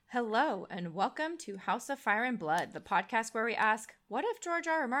Hello, and welcome to House of Fire and Blood, the podcast where we ask, what if George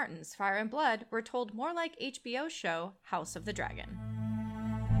R. R. Martin's Fire and Blood were told more like HBO's show, House of the Dragon?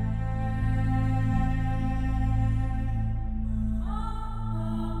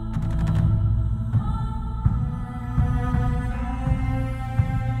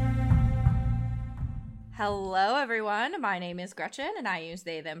 Hello, everyone. My name is Gretchen, and I use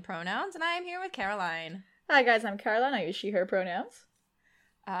they, them pronouns, and I am here with Caroline. Hi, guys. I'm Caroline. I use she, her pronouns.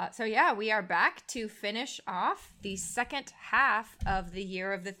 We are back to finish off the second half of the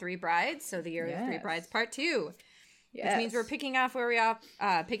Year of the Three Brides. So the Year of the Three Brides Part 2. Yes. Which means we're picking up where we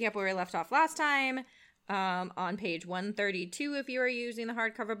left off last time. On page 132, if you are using the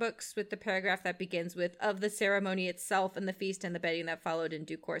hardcover books, with the paragraph that begins with, of the ceremony itself and the feast and the bedding that followed in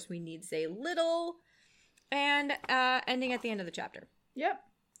due course, we need say little. And ending at the end of the chapter. Yep.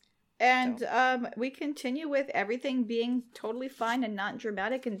 And we continue with everything being totally fine and not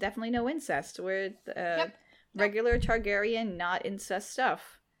dramatic and definitely no incest. With regular Targaryen, not incest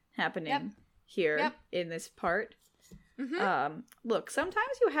stuff happening here in this part. Mm-hmm. Look,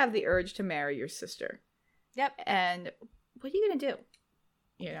 sometimes you have the urge to marry your sister. Yep. And what are you going to do?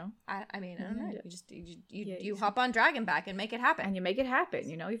 You know? I don't know. You hop on Dragonback and make it happen. And you make it happen.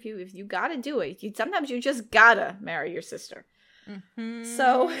 You know, if you got to do it. Sometimes you just got to marry your sister. Mm-hmm.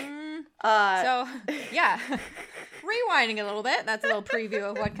 So rewinding a little bit, that's a little preview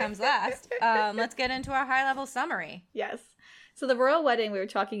of what comes last. Let's get into our high-level summary. Yes. So the royal wedding we were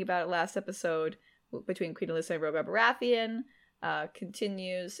talking about last episode between Queen Alyssa and Rhaegar Baratheon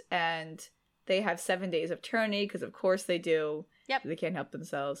continues, and they have 7 days of tourney, because of course they do. Yep. They can't help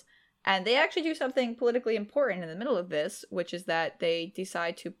themselves. And they actually do something politically important in the middle of this, which is that they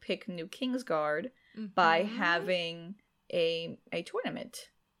decide to pick new Kingsguard by having a tournament.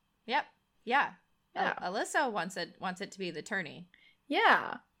 Yep. Yeah. Alyssa wants it to be the tourney.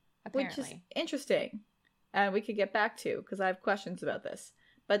 Yeah. Apparently. Which is interesting. And we could get back to, because I have questions about this.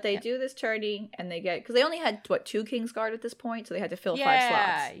 But they do this tourney, and they get, because they only had, 2 Kingsguard at this point, so they had to fill 5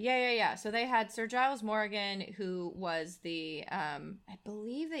 slots. Yeah. So they had Sir Giles Morgan, who was the, I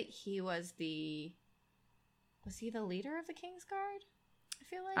believe that was he the leader of the Kingsguard? I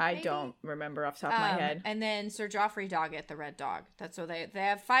feel like I don't remember off the top of my head. And then Sir Joffrey Doggett, the Red Dog. That's so they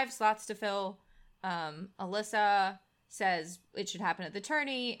have 5 slots to fill. Alyssa says it should happen at the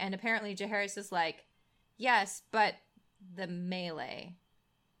tourney, and apparently Jaehaerys is like, yes, but the melee.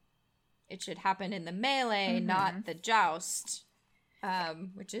 It should happen in the melee, not the joust.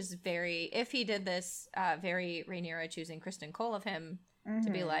 Which is very, if he did this, very Rhaenyra choosing Kristen Cole of him to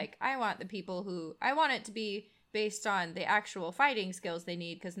be like, I want it to be based on the actual fighting skills they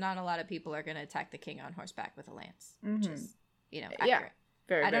need, because not a lot of people are going to attack the king on horseback with a lance, which is, accurate. Yeah,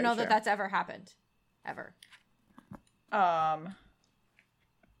 very, I don't know that that's ever happened. Ever.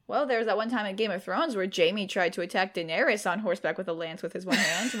 Well, there was that one time in Game of Thrones where Jaime tried to attack Daenerys on horseback with a lance with his one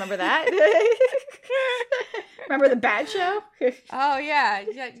hand. Remember that? Remember the Bad Show? Oh, yeah,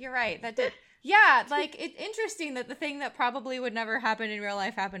 you're right. That did. Yeah, like, it's interesting that the thing that probably would never happen in real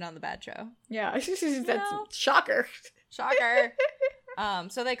life happened on the Bad Show. Yeah, that's shocker. Shocker.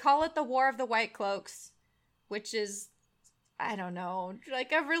 So they call it the War of the White Cloaks, which is, I don't know,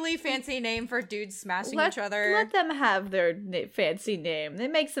 like a really fancy name for dudes smashing each other. Let them have their fancy name.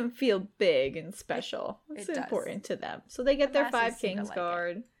 It makes them feel big and special. It's important to them. So they get their 5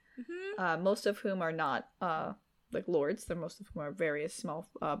 Kingsguard, most of whom are not like lords. Most of whom are various small,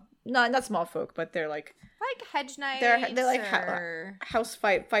 not small folk, but they're like hedge knights. They're like house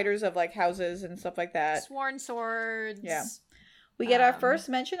fighters of like houses and stuff like that. Sworn swords. Yeah. We get our first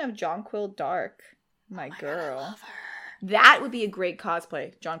mention of Jonquil Dark, my girl. God, I love her. That would be a great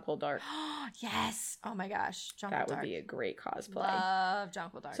cosplay, Jonquil Dark. Yes. Oh my gosh. That would be a great cosplay. Love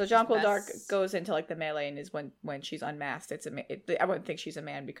Jonquil Dark. So Jonquil Dark goes into like the melee and is when she's unmasked. I wouldn't think she's a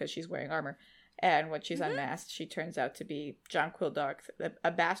man because she's wearing armor. And when she's unmasked, she turns out to be Jonquil Dark,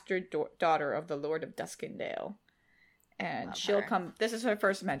 a bastard daughter of the Lord of Duskendale. And she'll come. This is her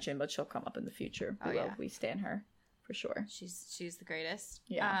first mention, but she'll come up in the future. We stand her for sure. She's the greatest.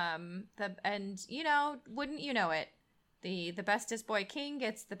 Yeah. Wouldn't you know it? The bestest boy king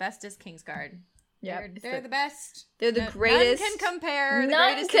gets the bestest Kingsguard. Yeah, they're the best. They're the greatest. None can compare.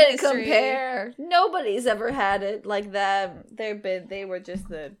 None can compare. Nobody's ever had it like them. They were just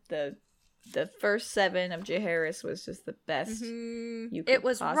the first 7 of Jaehaerys was just the best. You could it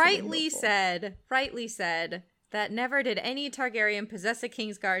was rightly said that never did any Targaryen possess a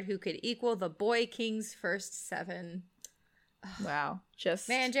Kingsguard who could equal the boy king's first 7. Wow,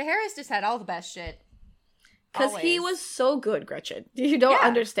 man, Jaehaerys just had all the best shit. Because he was so good, Gretchen. You don't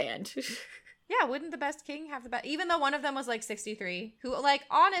understand. Yeah, wouldn't the best king have the best? Even though one of them was like 63, who like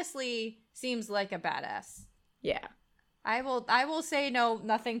honestly seems like a badass. Yeah. I will say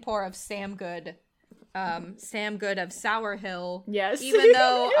nothing poor of Sam Good. Sam Good of Sour Hill. Yes. Even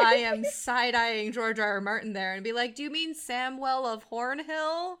though I am side-eyeing George R. R. Martin there and be like, do you mean Samwell of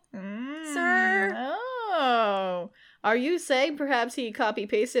Hornhill, sir? Oh. Are you saying perhaps he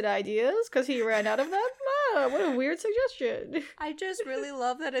copy-pasted ideas because he ran out of them? Oh, what a weird suggestion. I just really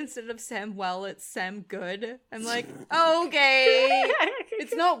love that instead of Samwell, it's Sam Good. I'm like, okay.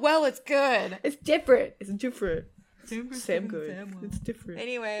 It's not well, it's good. It's different. It's different. Sam Good. Samwell. It's different.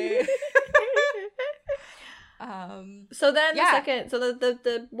 Anyway. So then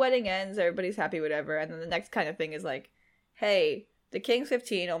the wedding ends, everybody's happy, whatever, and then the next kind of thing is like, hey, the king's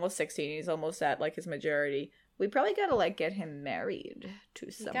 15, almost 16, he's almost at like his majority. We probably gotta like get him married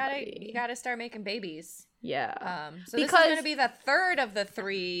to somebody. You gotta start making babies. Yeah. So this is gonna be the third of the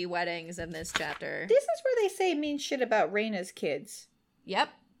 3 weddings in this chapter. This is where they say mean shit about Rhaena's kids. Yep.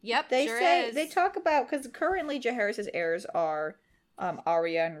 They they talk about, because currently Jaehaerys' heirs are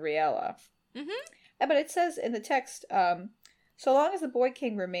Arya and Rhaella. Mm-hmm. But it says in the text, so long as the boy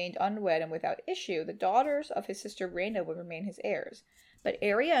king remained unwed and without issue, the daughters of his sister Rhaena would remain his heirs. But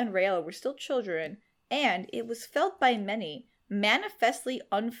Arya and Rhaella were still children, and it was felt by many manifestly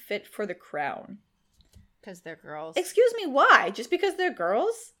unfit for the crown. Because they're girls. Excuse me, why? Just because they're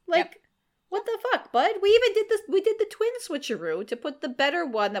girls? Like, what the fuck, bud? We even did this. We did the twin switcheroo to put the better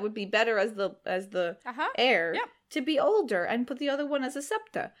one that would be better as the heir to be older, and put the other one as a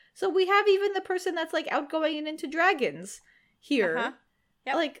septa. So we have even the person that's like outgoing and into dragons here.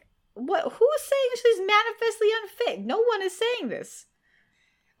 Like, what? Who's saying she's manifestly unfit? No one is saying this.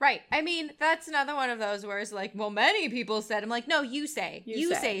 Right. I mean, that's another one of those where it's like, well, many people said. I'm like, no, you say.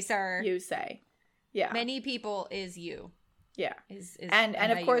 You say, sir. You say. Yeah. Many people is you. Yeah. Is and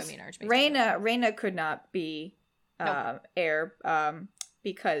of course, Rhaena could not be heir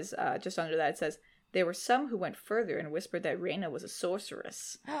because just under that it says, there were some who went further and whispered that Rhaena was a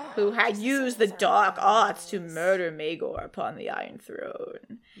sorceress who had used the dark arts to murder Maegor upon the Iron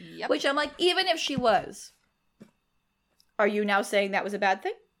Throne. Yep. Which I'm like, even if she was, are you now saying that was a bad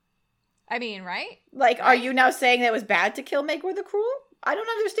thing? I mean, right? Like, are you now saying that it was bad to kill Maegor the Cruel? I don't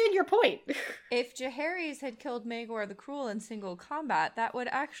understand your point. If Jaehaerys had killed Maegor the Cruel in single combat, that would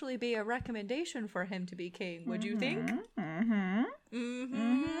actually be a recommendation for him to be king, would you think? Mm-hmm.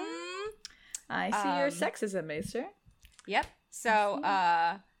 Mm-hmm. I see your sexism, Maester. Yep. So,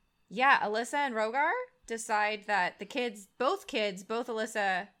 Alyssa and Rhaegar decide that both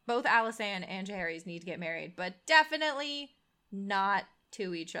Alyssa, both Alysanne and Jaehaerys need to get married, but definitely not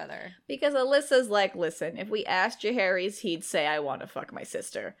to each other. Because Alyssa's like, listen, if we asked Jaehaerys, he'd say, I want to fuck my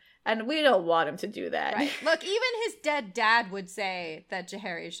sister. And we don't want him to do that. Right. Look, even his dead dad would say that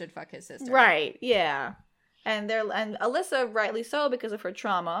Jaehaerys should fuck his sister. Right, yeah. And Alyssa, rightly so, because of her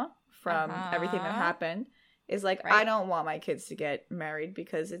trauma from everything that happened, is like, I don't want my kids to get married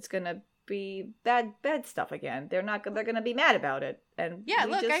because it's going to be bad stuff again. They're going to be mad about it. And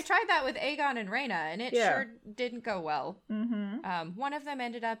I tried that with Aegon and Rhaena, and it sure didn't go well. Mm-hmm. One of them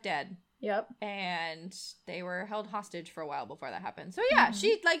ended up dead. Yep. And they were held hostage for a while before that happened. So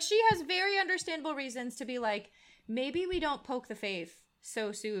she has very understandable reasons to be like, maybe we don't poke the faith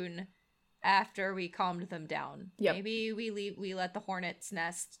so soon after we calmed them down. Yep. Maybe we let the hornet's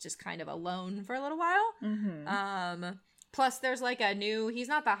nest just kind of alone for a little while. Mm-hmm. Plus, there's like he's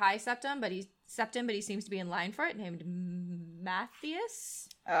not the high septum, but he seems to be in line for it, named Matthias.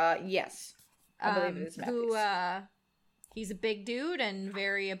 Yes. I believe it is Matthias. He's a big dude and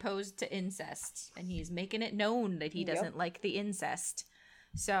very opposed to incest, and he's making it known that he doesn't like the incest.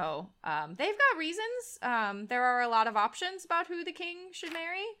 So, they've got reasons. There are a lot of options about who the king should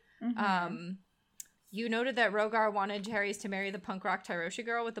marry. Mm-hmm. You noted that Rhaegar wanted Jaehaerys to marry the punk rock Tyroshi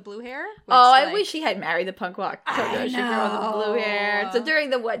girl with the blue hair. I wish he had married the punk rock Tyroshi girl with the blue hair. So during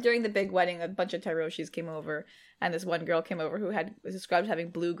the big wedding, a bunch of Tyroshis came over, and this one girl came over who was described as having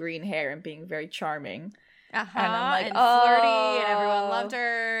blue-green hair and being very charming. And I'm like, flirty, and everyone loved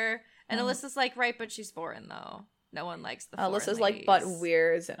her. And Alyssa's like, right, but she's foreign, though. No one likes the foreign Alyssa's ladies. like, but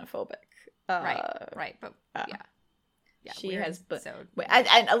we're xenophobic. Right, but yeah, she has, but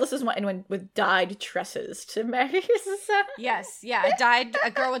and Alyssa's one with dyed tresses to marry. Yes,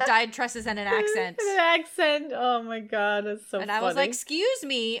 a girl with dyed tresses and an accent. Oh my god, that's so. And funny. I was like, "Excuse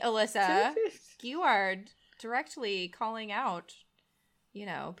me, Alyssa, you are directly calling out,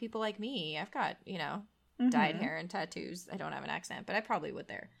 people like me. I've got dyed hair and tattoos. I don't have an accent, but I probably would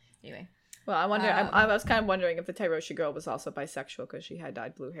there anyway." Well, I wonder. I was kind of wondering if the Tyroshi girl was also bisexual because she had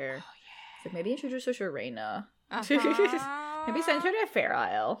dyed blue hair. Oh yeah. So maybe introduce her to Rhaena. Maybe send her to Fair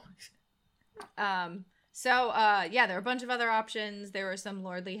Isle. Yeah, there were a bunch of other options. There were some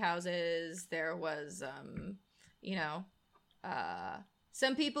lordly houses. There was,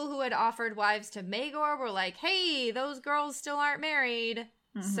 some people who had offered wives to Maegor were like, hey, those girls still aren't married.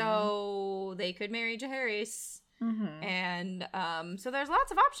 Mm-hmm. So they could marry Jaehaerys. Mm-hmm. And so there's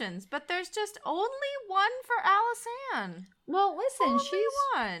lots of options, but there's just only one for Alysanne. Well, listen,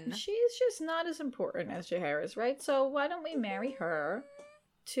 she's just not as important as Jaehaerys, right? So why don't we marry her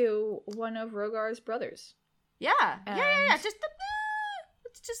to one of Rogar's brothers? Yeah. Let's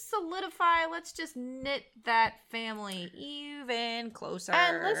just solidify. Let's just knit that family even closer.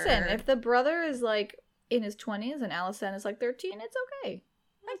 And listen, if the brother is like in his 20s and Alysanne is like 13, it's okay.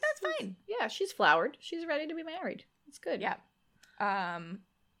 Like, that's fine. Yeah, she's flowered. She's ready to be married. It's good. Yeah.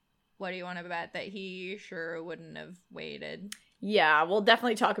 What do you want to bet that he sure wouldn't have waited? Yeah, we'll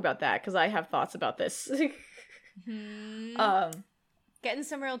definitely talk about that because I have thoughts about this. Getting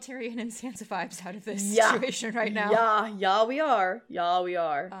some real Tyrion and Sansa vibes out of this situation right now. Yeah, we are.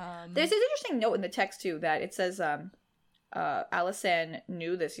 There's an interesting note in the text too that it says Alysanne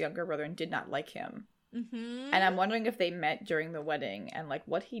knew this younger brother and did not like him. Mm-hmm. And I'm wondering if they met during the wedding and like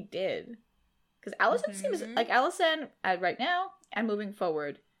what he did. Because Alysanne seems like Alysanne right now and moving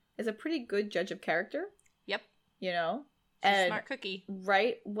forward is a pretty good judge of character. Yep. You know? She's a smart cookie.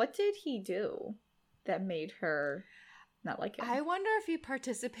 Right? What did he do that made her not like him? I wonder if he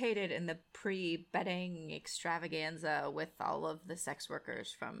participated in the pre-betting extravaganza with all of the sex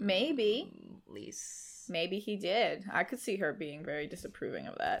workers from Lys. Maybe he did. I could see her being very disapproving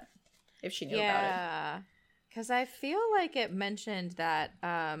of that. If she knew about it. Yeah, because I feel like it mentioned that,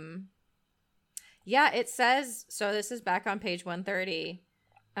 it says, so this is back on page 130,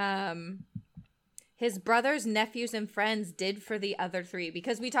 his brothers, nephews, and friends did for the other three,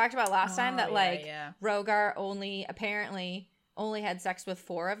 because we talked about last time that, Rogar apparently only had sex with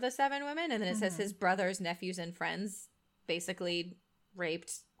 4 of the 7 women, and then it says his brothers, nephews, and friends basically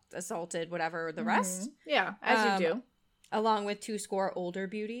raped, assaulted, whatever, the rest. Yeah, as you do. Along with 2 score older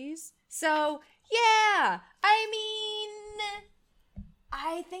beauties. So, yeah, I mean,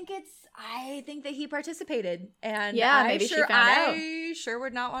 I think that he participated. And maybe she found out. I sure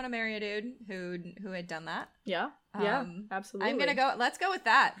would not want to marry a dude who had done that. Yeah, absolutely. I'm going to let's go with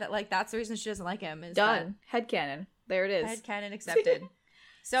that. That, like, that's the reason she doesn't like him. Is done. Headcanon. There it is. Headcanon accepted.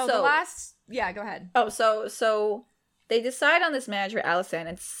 So the last, go ahead. Oh, so they decide on this marriage for Alysanne,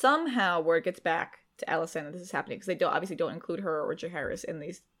 and somehow word gets back to Alysanne that this is happening, because they don't include her or Jaehaerys in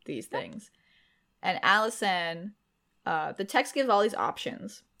these things. And Alysanne, the text gives all these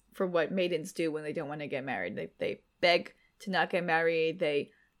options for what maidens do when they don't want to get married. They beg to not get married.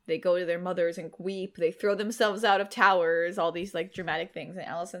 They go to their mothers and weep. They throw themselves out of towers. All these like dramatic things. And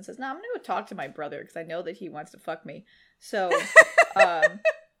Alysanne says, "No, I'm gonna go talk to my brother because I know that he wants to fuck me." So, I'm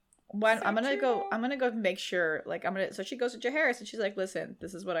gonna go make sure. Like So she goes to Jaehaerys and she's like, "Listen,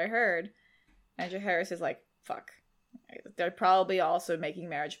 this is what I heard." And Jaehaerys is like, "Fuck. They're probably also making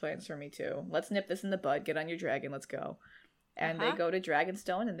marriage plans for me too. Let's nip this in the bud. Get on your dragon. Let's go." And they go to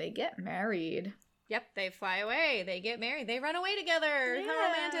Dragonstone and they get married. Yep, they fly away. They get married. They run away together. Yeah, how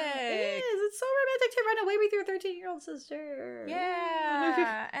romantic. It is. It's so romantic to run away with your 13-year-old sister.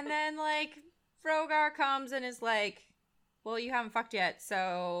 Yeah. And then, like, Rogar comes and is like, well, you haven't fucked yet,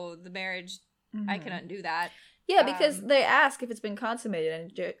 so the marriage, I can undo that. Yeah, because they ask if it's been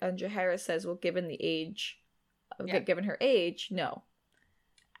consummated, and Jaehaerys says, well, given the age, given her age, no.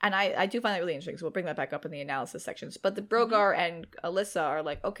 And I do find that really interesting, so we'll bring that back up in the analysis sections. But the Rogar and Alyssa are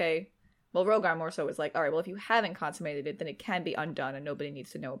like, okay, well, Rogar more so is like, all right, well, if you haven't consummated it, then it can be undone, and nobody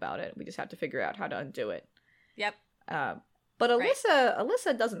needs to know about it. We just have to figure out how to undo it. Yep. But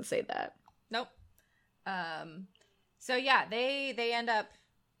Alyssa doesn't say that. Nope. So yeah, they end up,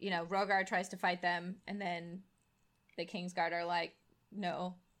 Rogar tries to fight them, and then the Kingsguard are like,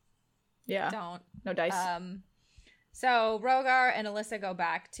 no. Yeah. Don't. No dice. So Rogar and Alyssa go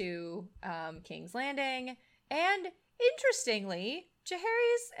back to King's Landing, and interestingly,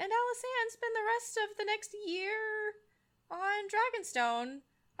 Jaehaerys and Alysanne spend the rest of the next year on Dragonstone.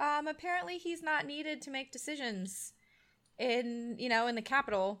 Apparently he's not needed to make decisions in the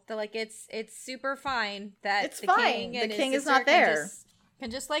capital. They're like, it's super fine that king and the king his is not there.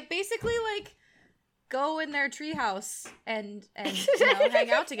 Can just like basically like go in their treehouse and hang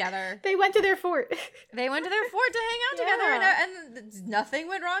out together. They went to their fort. They went to their fort to hang out together, and nothing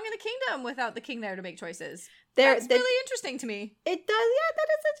went wrong in the kingdom without the king there to make choices. That's really interesting to me. It does, yeah.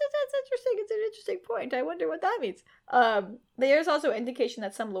 That's interesting. It's an interesting point. I wonder what that means. There's also indication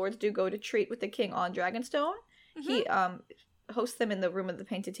that some lords do go to treat with the king on Dragonstone. Mm-hmm. He hosts them in the room of the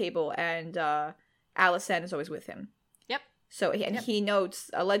painted table, and Alysanne is always with him. Yep. So, he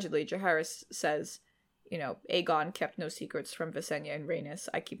notes, allegedly, Jaehaerys says, Aegon kept no secrets from Visenya and Rhaenys.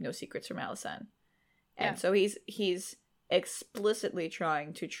 I keep no secrets from Alicent. And so he's explicitly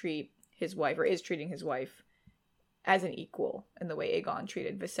trying to treat his wife, or is treating his wife, as an equal in the way Aegon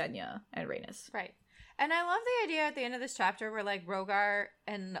treated Visenya and Rhaenys. Right. And I love the idea at the end of this chapter where, like, Rhaegar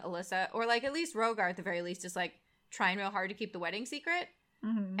and Alyssa, or, like, at least Rhaegar at the very least, is, like, trying real hard to keep the wedding secret.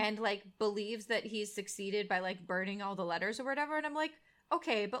 Mm-hmm. And, like, believes that he's succeeded by, like, burning all the letters or whatever. And I'm like,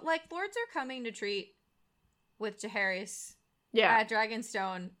 okay, but, like, lords are coming to treat with Jaehaerys at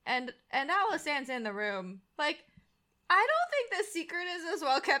Dragonstone. And Alicent's in the room. Like, I don't think the secret is as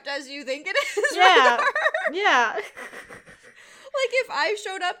well kept as you think it is. Yeah. Yeah. Like, if I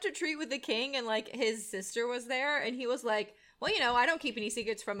showed up to treat with the king and, like, his sister was there and he was like, well, I don't keep any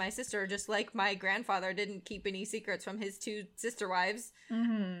secrets from my sister, just like my grandfather didn't keep any secrets from his 2 sister wives.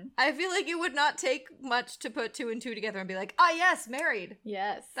 Mm-hmm. I feel like it would not take much to put 2 and 2 together and be like, yes, married.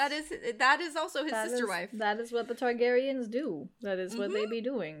 Yes. That is also his sister wife. That is what the Targaryens do. That is what they be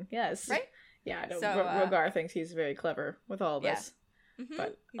doing. Yes. Right? Yeah, no, Rhaegar thinks he's very clever with all of this. Yeah. Mm-hmm.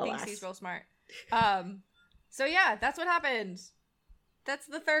 But he thinks he's real smart. So yeah, that's what happened. That's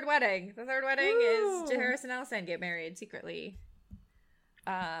the third wedding. The third wedding is Jaehaerys and Alicent get married secretly.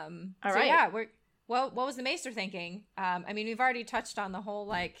 All right. Yeah, what was the Maester thinking? I mean, we've already touched on the whole,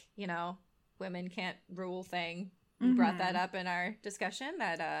 like, women can't rule thing. We brought that up in our discussion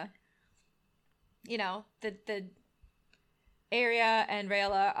that, the Arya and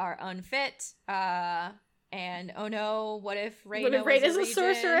Rhaella are unfit. And oh no, what if Rhaena was a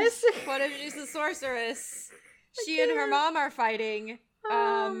sorceress? What if she's a sorceress? She and her mom are fighting.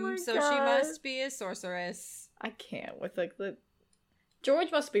 So she must be a sorceress. I can't with the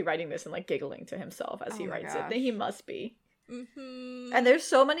George must be writing this and like giggling to himself as he writes it. He must be. Mm-hmm. And there's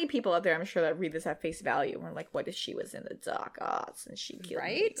so many people out there, I'm sure, that read this at face value and are like, what if she was in the dark arts and she killed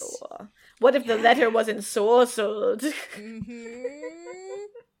me? What if the letter wasn't sorcered?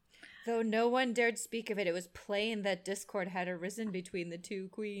 Though no one dared speak of it, it was plain that discord had arisen between the 2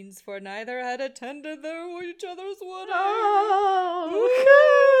 queens, for neither had attended each other's wedding. Oh,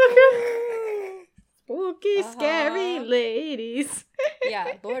 spooky, scary ladies.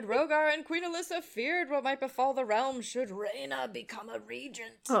 Yeah, Lord Rhaegar and Queen Alyssa feared what might befall the realm should Rhaena become a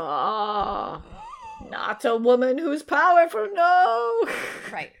regent. Not a woman who's powerful, no!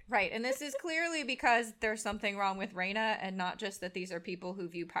 Right. And this is clearly because there's something wrong with Rhaena, and not just that these are people who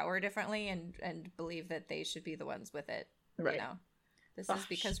view power differently and believe that they should be the ones with it. Right. This is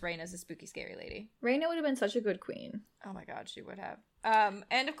because Rhaena's a spooky, scary lady. Rhaena would have been such a good queen. Oh my god, she would have.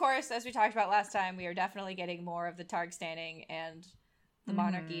 And of course, as we talked about last time, we are definitely getting more of the Targ standing, and the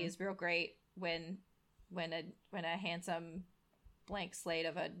monarchy is real great when a handsome blank slate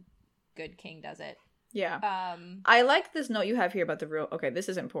of a good king does it. Yeah. I like this note you have here about this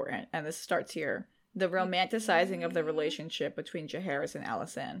is important, and this starts here. The romanticizing of the relationship between Jaehaerys and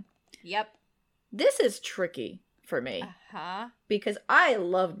Alicent. Yep. This is tricky for me. Because I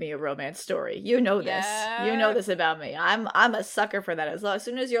love me a romance story. You know this. Yeah. You know this about me. I'm a sucker for that. As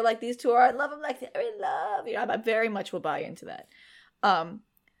soon as you're like, these two are in love, I'm like, they're in love. I very much will buy into that. I'm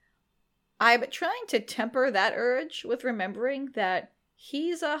trying to temper that urge with remembering that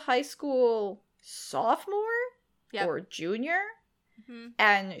he's a high school sophomore or junior,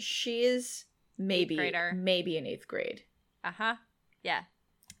 and she is maybe in 8th grade. Yeah,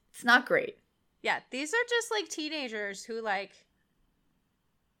 it's not great. Yeah, these are just like teenagers who like,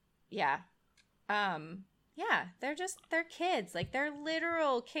 they're kids, like they're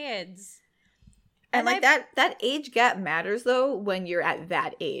literal kids, and like that age gap matters though when you're at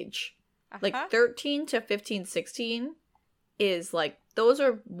that age. Like 13 to 15, 16 is like, those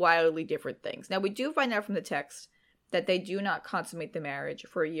are wildly different things. Now, we do find out from the text that they do not consummate the marriage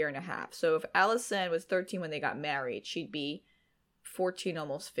for 1.5 years. So if Alicent was 13 when they got married, she'd be 14,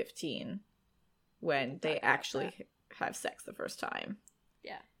 almost 15 when they actually have sex the first time.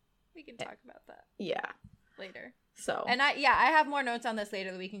 Yeah, we can talk about that. Yeah. Later. So. And I have more notes on this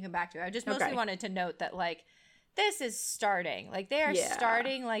later that we can come back to. I just mostly wanted to note that, like, this is starting. Like, they are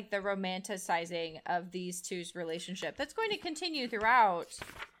starting, like, the romanticizing of these two's relationship. That's going to continue throughout.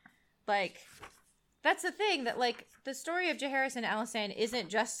 Like, that's the thing, that, like, the story of Jaehaerys and Alicent isn't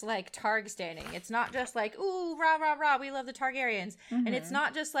just, like, Targ standing. It's not just, like, ooh, rah, rah, rah, we love the Targaryens. Mm-hmm. And it's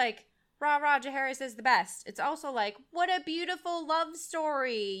not just, like, rah, rah, Jaehaerys is the best. It's also, like, what a beautiful love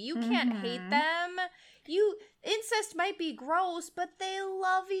story. You can't hate them. Incest might be gross, but they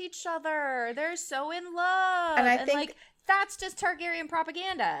love each other. They're so in love. And I think, like, that's just Targaryen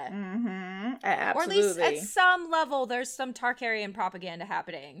propaganda. Mm-hmm. Absolutely. Or at least at some level, there's some Targaryen propaganda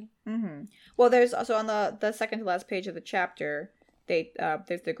happening. Mm-hmm. Well, there's also on the second to last page of the chapter,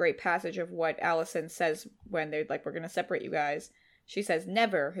 there's the great passage of what Alicent says when they're like, we're going to separate you guys. She says,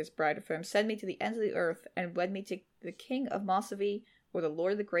 "Never," his bride affirms, "send me to the ends of the earth and wed me to the king of Mosavie or the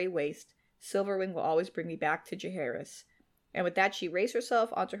lord of the Grey Waste. Silverwing will always bring me back to Jaehaerys." And with that, she raised herself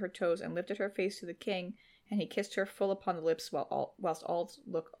onto her toes and lifted her face to the king, and he kissed her full upon the lips whilst all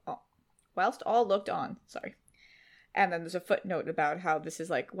looked on. Sorry. And then there's a footnote about how this is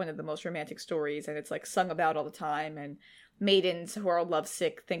like one of the most romantic stories, and it's like sung about all the time, and maidens who are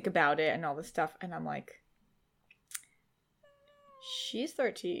lovesick think about it and all this stuff. And I'm like, she's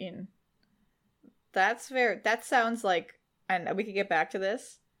 13. That sounds like, and we could get back to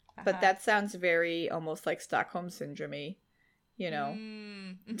this, but that sounds very almost like Stockholm Syndrome-y,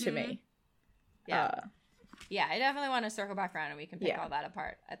 to me. Yeah. Yeah, I definitely want to circle back around and we can pick all that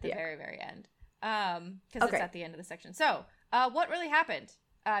apart at the very, very end. Because it's at the end of the section. So, what really happened?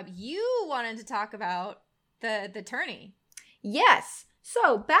 You wanted to talk about the tourney. Yes.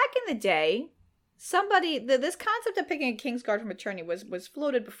 So, back in the day, this concept of picking a Kingsguard from a tourney was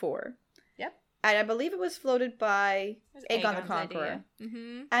floated before. Yep. And I believe it was floated by Aegon the Conqueror.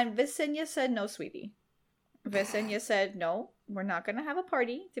 Mm-hmm. And Visenya said, "No, sweetie." Visenya said, "No, we're not going to have a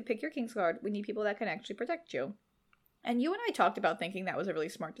party to pick your Kingsguard. We need people that can actually protect you." And you and I talked about thinking that was a really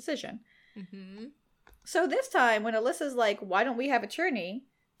smart decision. Mm-hmm. So this time, when Alyssa's like, "Why don't we have a tourney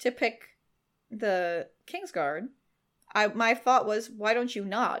to pick the Kingsguard?" My thought was, why don't you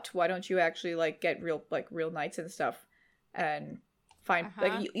not? Why don't you actually get real knights and stuff, and find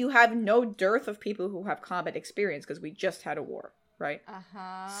you have no dearth of people who have combat experience because we just had a war, right?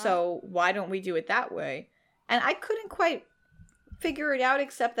 So why don't we do it that way? And I couldn't quite figure it out,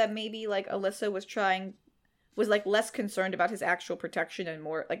 except that maybe Alyssa was less concerned about his actual protection and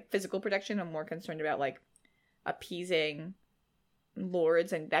more physical protection, and more concerned about appeasing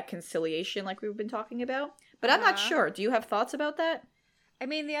lords and that conciliation we've been talking about. But I'm not sure. Do you have thoughts about that? I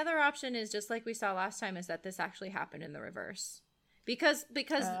mean, the other option is, just like we saw last time, is that this actually happened in the reverse. Because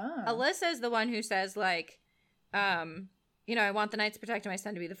Alyssa is the one who says I want the knights protecting my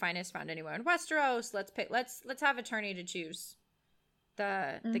son to be the finest found anywhere in Westeros. Let's have a tourney to choose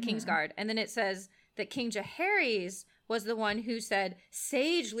the Kingsguard. And then it says that King Jaehaerys was the one who said,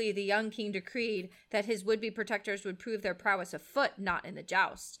 sagely the young king decreed that his would-be protectors would prove their prowess afoot, not in the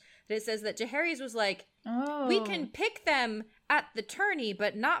joust. But it says that Jaehaerys was like, we can pick them at the tourney,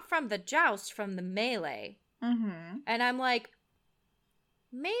 but not from the joust, from the melee. Mm-hmm. And I'm like,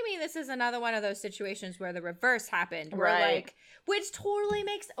 maybe this is another one of those situations where the reverse happened. Where which totally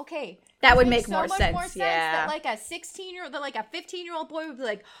makes, that would make more much sense. More sense yeah. That a 16-year-old, that a 15-year-old boy would be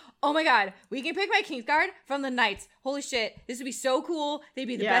like, oh my god, we can pick my Kingsguard from the knights. Holy shit, this would be so cool. They'd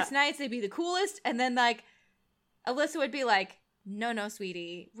be the best knights. They'd be the coolest. And then Alyssa would be like, no,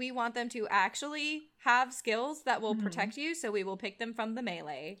 sweetie. We want them to actually have skills that will protect you, so we will pick them from the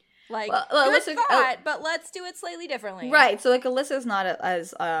melee. Good thought, but let's do it slightly differently. Right. So Alyssa's not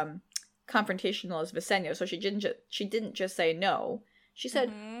as confrontational as Visenya, so she didn't just say no. She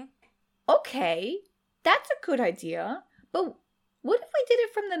said, "Okay, that's a good idea, but what if we did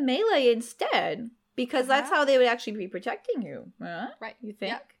it from the melee instead? Because that's how they would actually be protecting you, right? You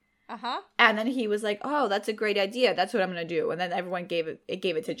think?" Yep. And then he was like, "Oh, that's a great idea. That's what I'm going to do." And then everyone gave it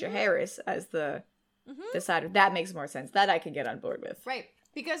to Jaehaerys as the decider. That makes more sense. That I can get on board with. Right.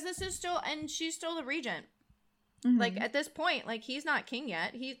 Because this is still, and she's still the regent. Mm-hmm. At this point, he's not king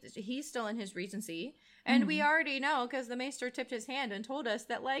yet. He's still in his regency. And we already know, because the maester tipped his hand and told us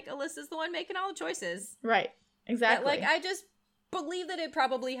that, Alyssa's the one making all the choices. Right. Exactly. That, I just believe that it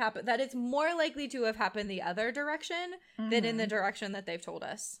probably happened, that it's more likely to have happened the other direction than in the direction that they've told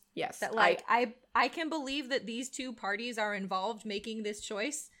us. Yes. That, I can believe that these two parties are involved making this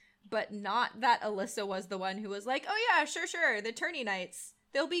choice, but not that Alyssa was the one who was like, oh yeah, sure, the tourney knights.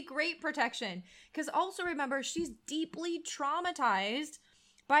 They'll be great protection. Because also remember, she's deeply traumatized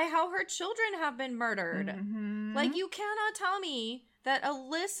by how her children have been murdered. Mm-hmm. You cannot tell me that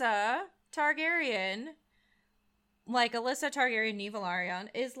Alyssa Targaryen, Ny Velaryon,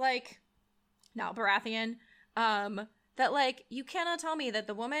 is now Baratheon, that you cannot tell me that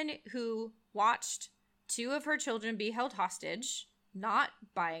the woman who watched two of her children be held hostage, not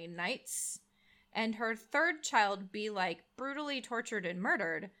by knights, and her third child be brutally tortured and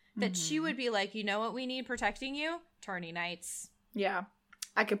murdered, that she would be like, you know what we need protecting you? Tourney knights. Yeah,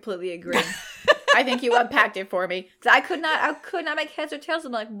 I completely agree. I think you unpacked it for me. I could not make heads or tails.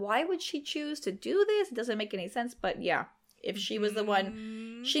 I'm like, why would she choose to do this? It doesn't make any sense. But yeah, if she was the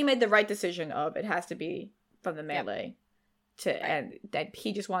one, she made the right decision of it has to be from the melee. and that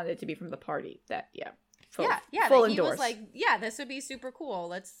he just wanted it to be from the party. That full he endorse. was like, this would be super cool.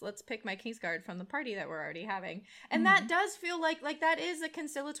 Let's pick my Kingsguard from the party that we're already having, and that does feel like that is a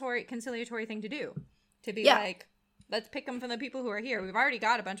conciliatory thing to do, to be like, let's pick them from the people who are here. We've already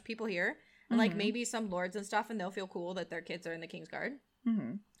got a bunch of people here, and like maybe some lords and stuff, and they'll feel cool that their kids are in the Kingsguard.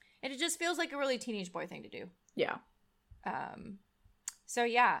 And it just feels like a really teenage boy thing to do. Yeah. So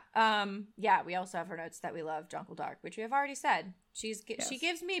we also have her notes that we love Jonquil Dark, which we have already said. She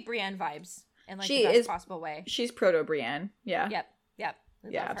gives me Brienne vibes in like the best possible way. She's proto Brienne. Yeah. Yep.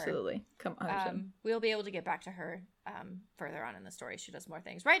 Absolutely. Come on. We'll be able to get back to her further on in the story. She does more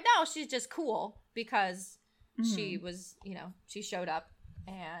things. Right now, she's just cool because she was, she showed up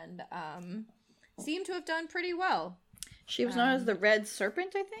and seemed to have done pretty well. She was known as the Red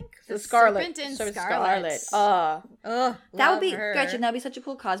Serpent, I think. The Scarlet. Scarlet. That would be, Gretchen, that would be such a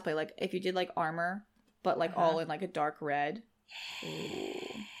cool cosplay. Like, if you did, like, armor, but, like, all in, like, a dark red.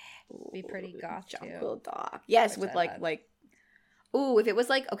 Be pretty goth, too. Jonquil Dark. Yes, with, if it was,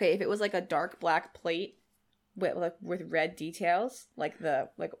 like, a dark black plate with red details, like, I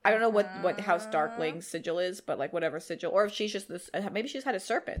don't know what House Darkling's sigil is, but, like, whatever sigil. Or if she's just this, maybe she's had a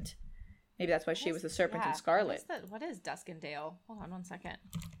serpent. Maybe that's why she was the serpent in Scarlet. What is Duskendale? Hold on 1 second.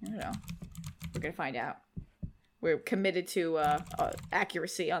 I don't know. We're going to find out. We're committed to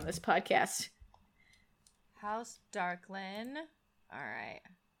accuracy on this podcast. House Darkling. All right.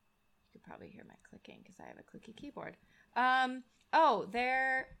 You could probably hear my clicking because I have a clicky keyboard.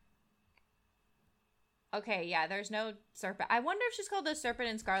 Okay, yeah, there's no serpent. I wonder if she's called the serpent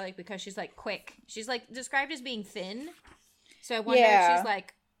in Scarlet because she's, like, quick. She's, like, described as being thin. So I wonder if she's,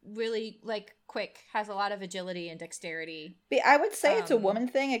 like, really like quick, has a lot of agility and dexterity. I would say it's a woman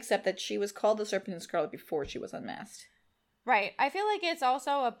thing, except that she was called the Serpent in Scarlet before she was unmasked. Right. I feel like it's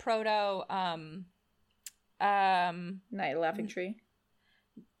also a proto Night of Laughing Tree.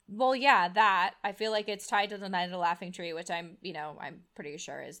 Well, yeah, that. I feel like it's tied to the Night of the Laughing Tree, which I'm pretty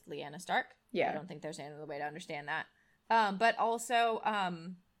sure is Lyanna Stark. Yeah. I don't think there's any other way to understand that. But also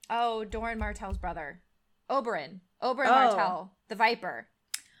Doran Martell's brother. Oberyn Martell, the Viper.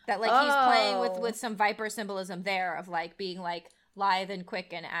 That, like, he's playing with some Viper symbolism there of, like, being, like, lithe and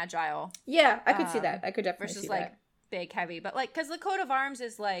quick and agile. Yeah, I could see that. I could definitely see that. Versus, like, big, heavy. But, like, because the coat of arms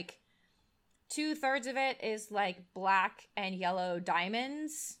is, like, 2/3 of it is, like, black and yellow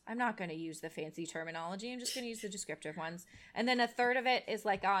diamonds. I'm not going to use the fancy terminology. I'm just going to use the descriptive ones. And then 1/3 of it is,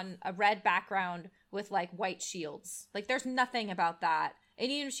 like, on a red background with, like, white shields. Like, there's nothing about that.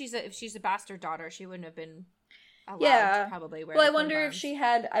 And even if she's a bastard daughter, she wouldn't have been allowed to probably wear. Well, I wonder if she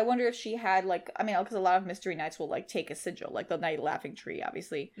had like, I mean, because a lot of Mystery Knights will like take a sigil, like the Night of Laughing Tree,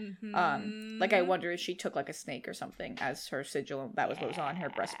 obviously. Like I wonder if she took like a snake or something as her sigil, and that was what was on her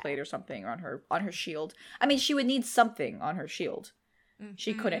breastplate or something, or on her shield. I mean, she would need something on her shield.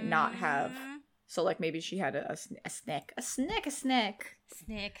 She couldn't not have. So like maybe she had a snack. I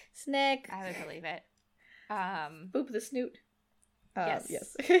would believe it. Boop the Snoot.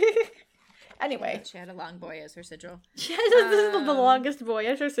 Yes. Anyway. She had a long boy as her sigil. She had the longest boy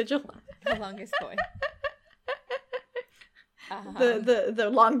as her sigil. The longest boy. The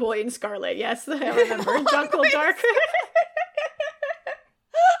long boy in Scarlet, yes. I remember. Jonquil Dark.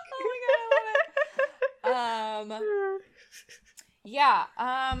 Oh my god, I love it. Yeah.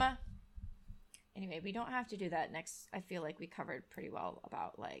 Anyway, we don't have to do that next. I feel like we covered pretty well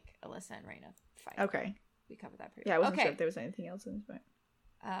about like Alyssa and Rhaena fight. Okay. We covered that pretty well. Yeah, I wasn't sure if there was anything else in this point.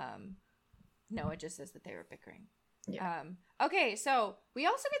 No, it just says that they were bickering. Yeah. Okay, so we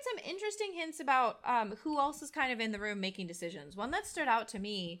also get some interesting hints about who else is kind of in the room making decisions. One that stood out to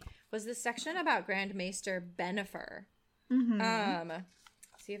me was this section about Grand Maester Bennifer.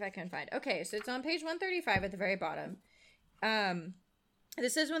 See if I can find. Okay, so it's on page 135 at the very bottom.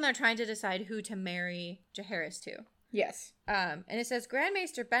 This is when they're trying to decide who to marry Jaehaerys to. Yes. And it says Grand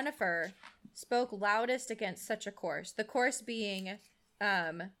Maester Bennifer spoke loudest against such a course. The course being,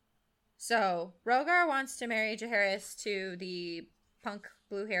 so Rogar wants to marry Jaehaerys to the punk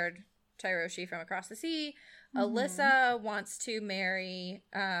blue-haired Tyroshi from across the sea. Alyssa wants to marry,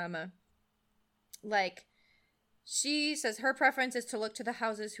 she says her preference is to look to the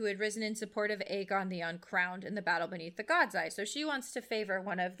houses who had risen in support of Aegon the Uncrowned in the battle beneath the God's Eye. So she wants to favor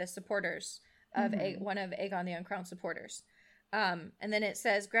one of the supporters of one of Aegon the Uncrowned supporters. And then it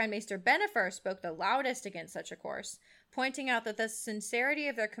says Grand Maester Bennifer spoke the loudest against such a course, pointing out that the sincerity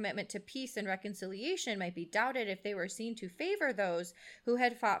of their commitment to peace and reconciliation might be doubted if they were seen to favor those who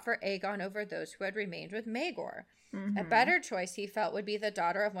had fought for Aegon over those who had remained with Maegor. A better choice, he felt, would be the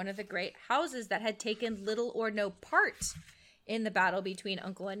daughter of one of the great houses that had taken little or no part in the battle between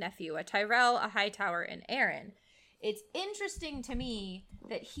uncle and nephew, a Tyrell, a Hightower, and Arryn. it's interesting to me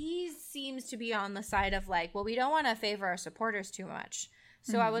that he seems to be on the side of like, well, we don't want to favor our supporters too much.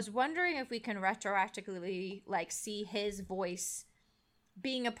 So I was wondering if we can retroactively like see his voice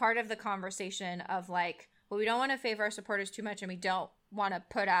being a part of the conversation of like, well, we don't want to favor our supporters too much and we don't want to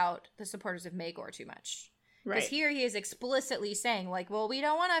put out the supporters of Maegor too much. Because here he is explicitly saying like, well, we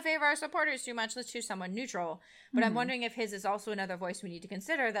don't want to favor our supporters too much. Let's choose someone neutral. But I'm wondering if his is also another voice we need to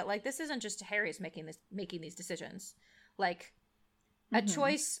consider, that like, this isn't just Harry's making these decisions. Like a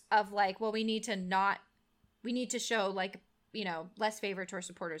choice of like, well, we need to show like, you know, less favor to our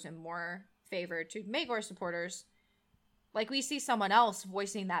supporters and more favor to Maegor supporters. Like we see someone else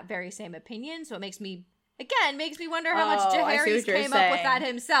voicing that very same opinion. So it makes me wonder how much Jaehaerys came up with that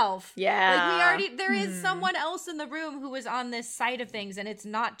himself. Yeah. Like there is someone else in the room who was on this side of things, and it's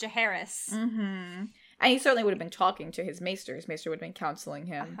not Jaehaerys. And he certainly would have been talking to his maester. His maester would have been counseling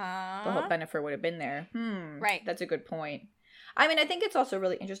him. The whole Bennifer would have been there. Right. That's a good point. I mean, I think it's also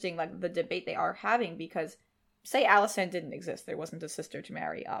really interesting, like, the debate they are having, because, say Alicent didn't exist. There wasn't a sister to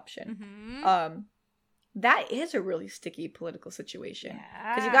marry option. That is a really sticky political situation.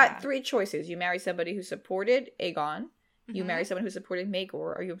 Because you got three choices. You marry somebody who supported Aegon, you marry someone who supported Maegor,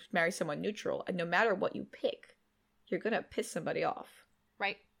 or you marry someone neutral. And no matter what you pick, you're going to piss somebody off.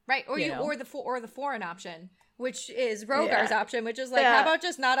 Right. Or or the foreign option, which is Rogar's option, which is like, how about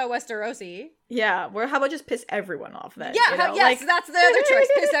just not a Westerosi? Yeah, how about just piss everyone off then? Yeah, yes, that's the other choice.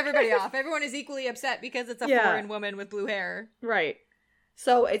 Piss everybody off. Everyone is equally upset because it's a foreign woman with blue hair. Right.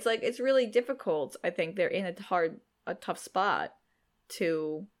 So it's like, it's really difficult. I think they're in a tough spot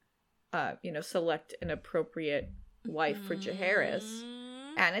to, select an appropriate wife for Jaehaerys.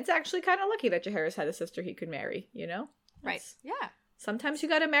 And it's actually kind of lucky that Jaehaerys had a sister he could marry, you know? Right. Yeah. Sometimes you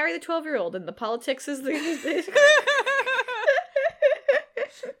gotta marry the 12-year-old, and the politics is the...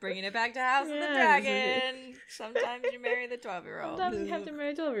 Bringing it back to House of the Dragon. Sometimes you marry the 12-year-old. Sometimes you have to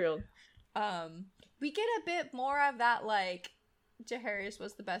marry a 12-year-old. We get a bit more of that, like, Jaehaerys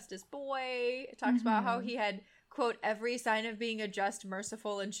was the bestest boy. It talks about how he had, quote, every sign of being a just,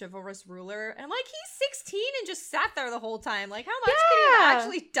 merciful, and chivalrous ruler. And I'm like, he's 16 and just sat there the whole time. Like, how much could he have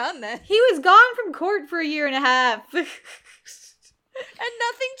actually done this? He was gone from court for a year and a half. And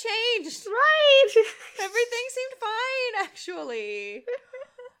nothing changed. Right. Everything seemed fine, actually.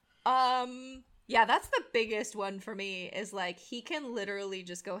 Yeah, that's the biggest one for me, is like, he can literally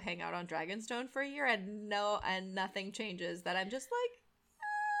just go hang out on Dragonstone for a year and nothing changes. That I'm just like,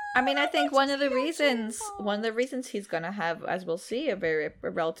 I mean, I think one of the reasons he's gonna have, as we'll see, a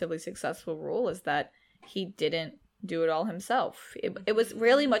relatively successful rule is that he didn't do it all himself. It was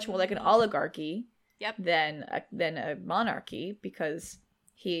really much more like an oligarchy than a monarchy, because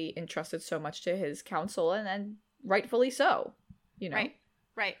he entrusted so much to his council, and then rightfully so, you know.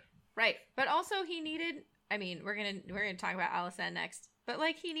 Right. But also he needed, I mean, we're gonna talk about Alysanne next, but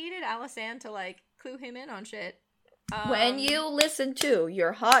like, he needed Alysanne to like clue him in on shit. When you listen to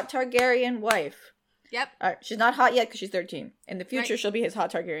your hot Targaryen wife. Yep. She's not hot yet because she's 13. In the future, she'll be his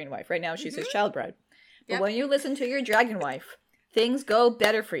hot Targaryen wife. Right now, she's his childbride. But when you listen to your dragon wife, things go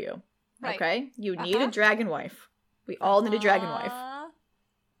better for you. Right. Okay? You need a dragon wife. We all need a dragon wife.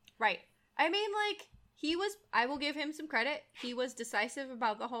 Right. I mean, like, I will give him some credit. He was decisive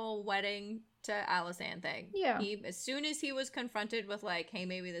about the whole wedding to Alysanne thing. Yeah. As soon as he was confronted with, like, hey,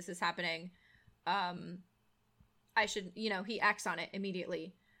 maybe this is happening, I should, he acts on it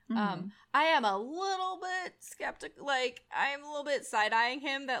immediately. I am a little bit skeptical. Like, I am a little bit side-eyeing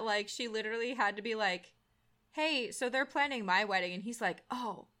him that, like, she literally had to be like, hey, so they're planning my wedding. And he's like,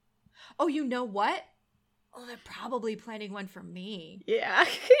 oh, you know what? Oh, they're probably planning one for me. Yeah.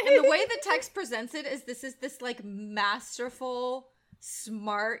 And the way the text presents it is this like masterful,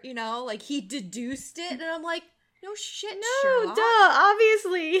 smart, like he deduced it. And I'm like, no shit, Sherlock. Duh,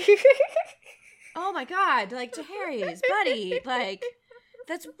 obviously. Oh my God, like, Jaehaerys, buddy, like,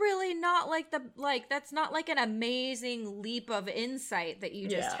 that's really not that's not like an amazing leap of insight that you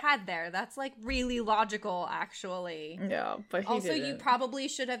just had there. That's like really logical, actually. Yeah, but he didn't. You probably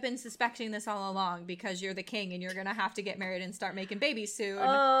should have been suspecting this all along, because you're the king and you're gonna have to get married and start making babies soon.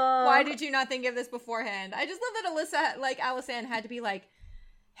 Why did you not think of this beforehand? I just love that Alysanne had to be like,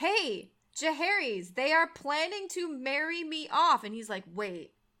 hey, Jaehaerys, they are planning to marry me off. And he's like,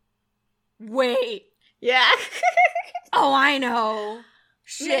 wait. Yeah. Oh, I know.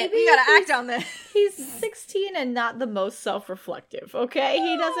 Shit, maybe we gotta act on this. He's 16 and not the most self-reflective, okay?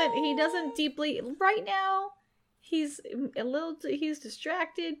 No. He doesn't deeply, right now, he's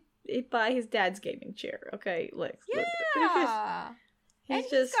distracted by his dad's gaming chair, okay? Listen. He's got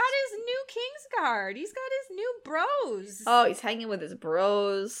his new Kingsguard. He's got his new bros. Oh, he's hanging with his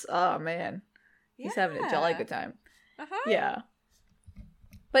bros. Oh, man. He's having a jolly good time. Yeah.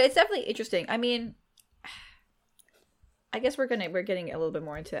 But it's definitely interesting. I mean, I guess we're getting a little bit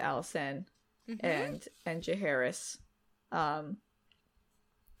more into Alicent and Jaehaerys. But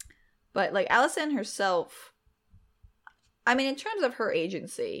like Alicent herself, I mean, in terms of her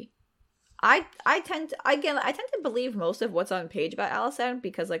agency, I tend to believe most of what's on page about Alicent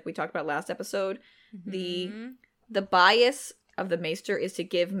because, like we talked about last episode, the bias of the Maester is to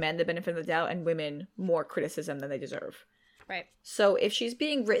give men the benefit of the doubt and women more criticism than they deserve. Right. So if she's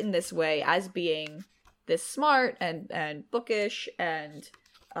being written this way as being this smart and bookish and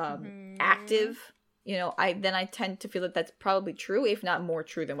active, you know, I tend to feel that that's probably true, if not more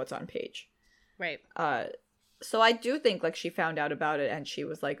true than what's on page. Right. So I do think like she found out about it and she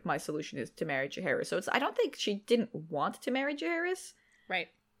was like, my solution is to marry Jaehaerys. So I don't think she didn't want to marry Jaehaerys. Right.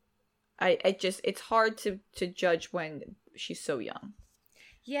 It's hard to judge when she's so young.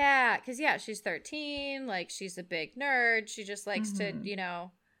 Yeah, because she's 13. Like, she's a big nerd. She just likes to, you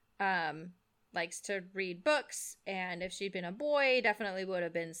know, likes to read books. And if she'd been a boy, definitely would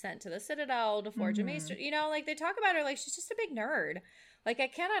have been sent to the Citadel to forge a maester. You know, like they talk about her like she's just a big nerd. Like, I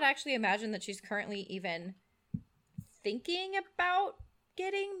cannot actually imagine that she's currently even thinking about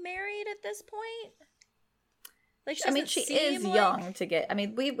getting married at this point. Like, she is young to get. I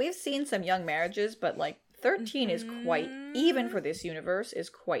mean, we've seen some young marriages, but like 13 is quite, even for this universe, is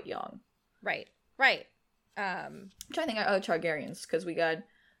quite young. Right. I'm trying to think of Targaryens, because we got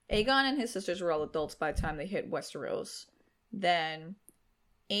Aegon and his sisters were all adults by the time they hit Westeros. Then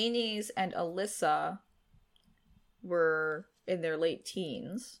Aenys and Alyssa were in their late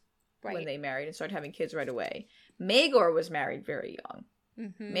teens when they married and started having kids right away. Maegor was married very young.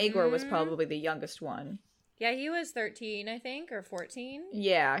 Maegor was probably the youngest one. Yeah, he was 13, I think, or 14.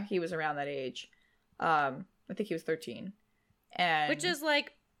 Yeah, he was around that age. I think he was 13. Which is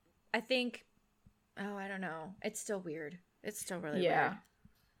like, I think, I don't know. It's still weird. It's still really weird.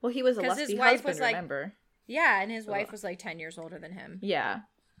 Well, he was a lusty husband, remember? Yeah, and his wife was like 10 years older than him. Yeah.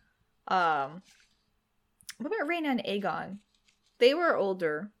 What about Rhaena and Aegon? They were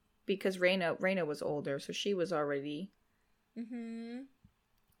older because Rhaena was older, so she was already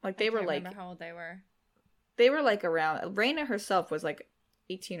like they were like, remember how old they were. They were like around, Rhaena herself was like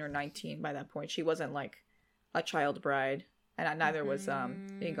 18 or 19 by that point. She wasn't like a child bride, and neither was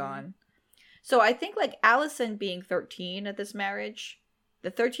Aegon. So I think like Alicent being 13 at this marriage, the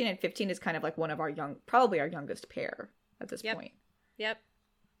 13 and 15 is kind of like one of our probably our youngest pair at this point. Yep.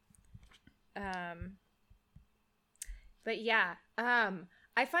 But yeah,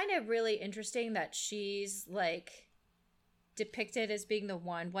 I find it really interesting that she's like depicted as being the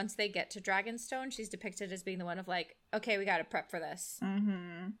one, once they get to Dragonstone, she's depicted as being the one of like, okay, we gotta prep for this.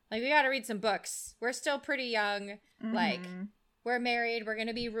 Like, we gotta read some books. We're still pretty young. Like, we're married, we're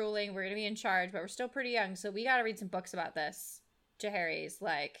gonna be ruling, we're gonna be in charge, but we're still pretty young, so we gotta read some books about this. Jaehaerys,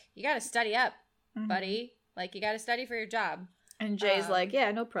 like, you gotta study up, buddy. Like, you gotta study for your job. And Jay's like,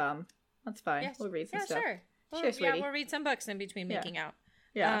 yeah, no problem. That's fine. We'll read some stuff. Sure. We'll read some books in between making out.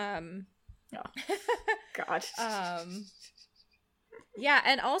 Yeah. Oh. God. Yeah,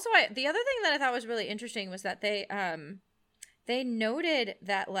 and also the other thing that I thought was really interesting was that they noted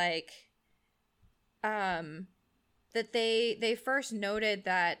that like that they first noted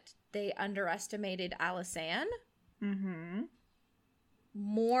that they underestimated Alysanne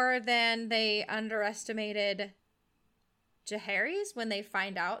more than they underestimated Jaehaerys when they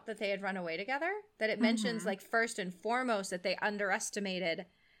find out that they had run away together. That it mentions like first and foremost that they underestimated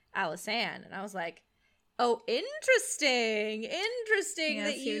Alysanne, and I was like, oh, interesting yes,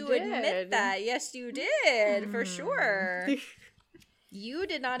 that you admit that. Yes, you did, for sure. You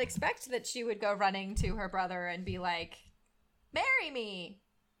did not expect that she would go running to her brother and be like, marry me.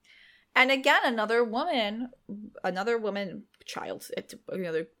 And again, another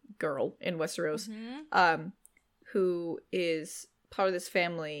girl in Westeros, who is part of this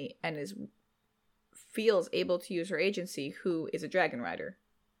family and feels able to use her agency, who is a dragon rider.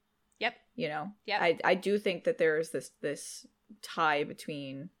 Yep. You know? Yep. I do think that there is this tie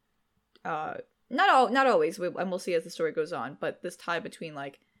between, not always, and we'll see as the story goes on, but this tie between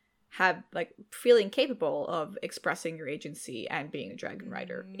feeling capable of expressing your agency and being a dragon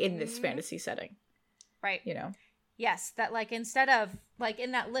rider in this fantasy setting. Right. You know? Yes, that like instead of like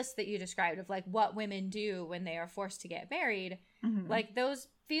in that list that you described of like what women do when they are forced to get married, like those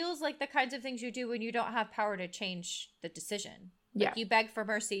feels like the kinds of things you do when you don't have power to change the decision. Like, you beg for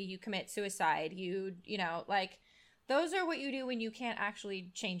mercy, you commit suicide, you know, like those are what you do when you can't actually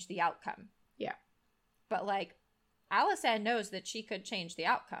change the outcome. Yeah. But like Alysanne knows that she could change the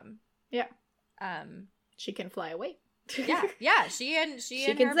outcome. Yeah. She can fly away. Yeah. She can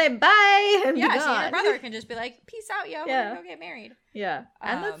say bye and she and her brother can just be like, peace out, yo. We're gonna go get married. Yeah,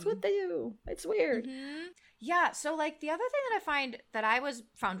 and that's what they do. It's weird. Yeah. So like the other thing that I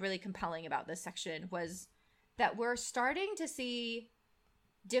found really compelling about this section was that we're starting to see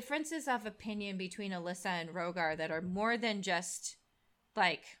differences of opinion between Alyssa and Rogar that are more than just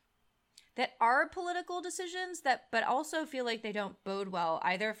like that are political decisions but also feel like they don't bode well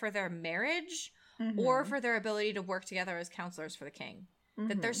either for their marriage or for their ability to work together as counselors for the king.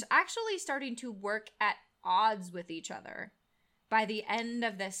 That they're actually starting to work at odds with each other by the end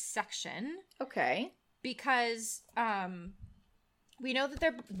of this section. Okay. Because we know that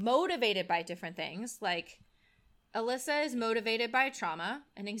they're motivated by different things. Like, Alyssa is motivated by trauma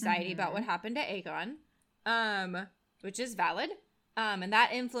and anxiety about what happened to Aegon, which is valid. And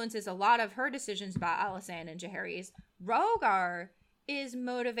that influences a lot of her decisions about Alysanne and Jaehaerys. Rogar is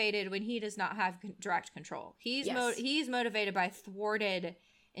motivated when he does not have direct control. He's motivated by thwarted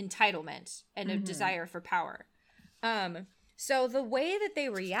entitlement and a desire for power. So the way that they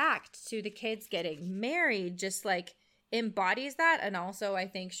react to the kids getting married just like embodies that, and also I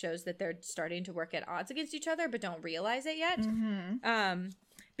think shows that they're starting to work at odds against each other but don't realize it yet.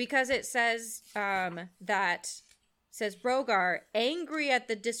 Because it says says Rogar, angry at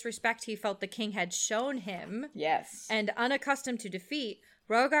the disrespect he felt the king had shown him, and unaccustomed to defeat,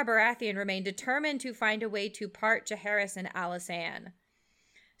 Rogar Baratheon remained determined to find a way to part Jaehaerys and Alysanne.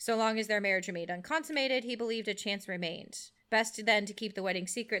 So long as their marriage remained unconsummated, he believed a chance remained. Best then to keep the wedding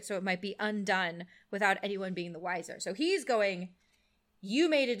secret so it might be undone without anyone being the wiser. So he's going, you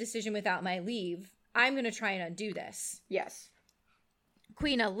made a decision without my leave. I'm going to try and undo this. Yes.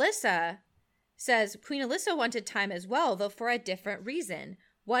 Queen Alyssa says Queen Alyssa wanted time as well, though for a different reason.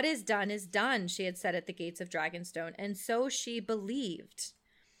 What is done, she had said at the gates of Dragonstone, and so she believed.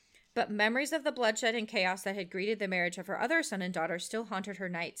 But memories of the bloodshed and chaos that had greeted the marriage of her other son and daughter still haunted her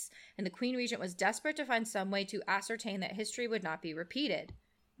nights, and the Queen Regent was desperate to find some way to ascertain that history would not be repeated.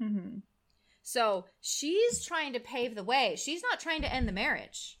 So she's trying to pave the way. She's not trying to end the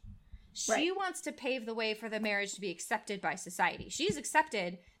marriage. She wants to pave the way for the marriage to be accepted by society. She's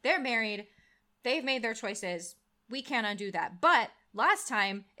accepted. They're married. They've made their choices. We can't undo that. But last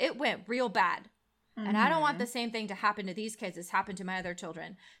time, it went real bad. And I don't want the same thing to happen to these kids as happened to my other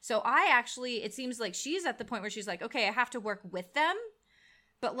children. So it seems like she's at the point where she's like, okay, I have to work with them.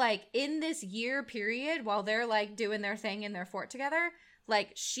 But like in this year period, while they're like doing their thing in their fort together,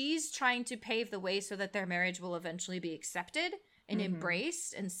 like she's trying to pave the way so that their marriage will eventually be accepted and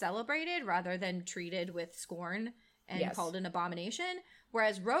embraced and celebrated rather than treated with scorn and called an abomination.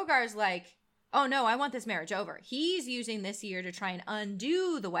 Whereas Rogar's like, oh no, I want this marriage over. He's using this year to try and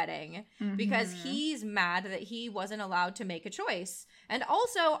undo the wedding because he's mad that he wasn't allowed to make a choice. And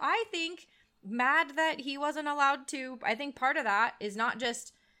also, I think mad that he wasn't allowed to, I think part of that is not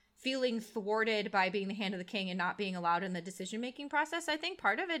just feeling thwarted by being the hand of the king and not being allowed in the decision-making process. I think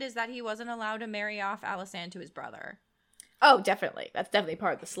part of it is that he wasn't allowed to marry off Alysanne to his brother. Oh, definitely. That's definitely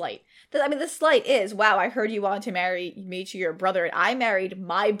part of the slight. I mean, the slight is, wow, I heard you wanted to marry me to your brother, and I married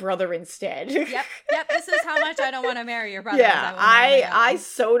my brother instead. Yep. This is how much I don't want to marry your brother. Yeah, I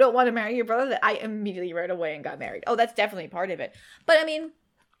so don't want to marry your brother that I immediately ran away and got married. Oh, that's definitely part of it. But, I mean,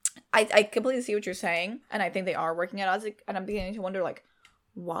 I completely see what you're saying, and I think they are working at odds, and I'm beginning to wonder, like,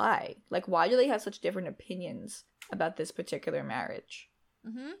 why? Like, why do they have such different opinions about this particular marriage?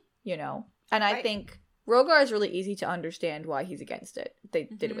 You know? And I think Rogar is really easy to understand why he's against it. They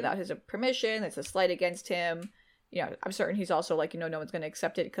did it without his permission. It's a slight against him. You know, I'm certain he's also like, you know, no one's going to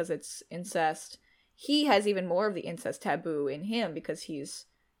accept it because it's incest. He has even more of the incest taboo in him because he's,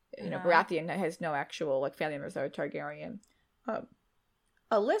 you know, Baratheon has no actual, like, family members that are Targaryen.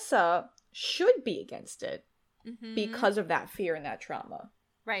 Alyssa should be against it because of that fear and that trauma.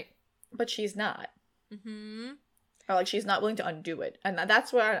 Right. But she's not. Or, like, she's not willing to undo it. And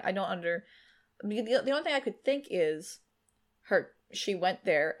that's where I don't the only thing I could think is she went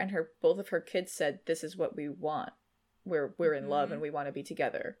there and both of her kids said, this is what we want. We're in love and we want to be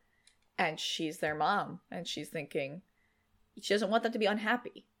together. And she's their mom. And she's thinking, she doesn't want them to be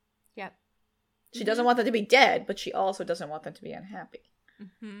unhappy. Yep. She doesn't want them to be dead, but she also doesn't want them to be unhappy.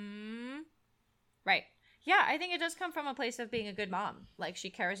 Right. Yeah, I think it does come from a place of being a good mom. Like,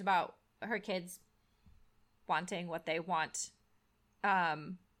 she cares about her kids wanting what they want.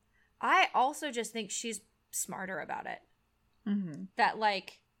 I also just think she's smarter about it. That,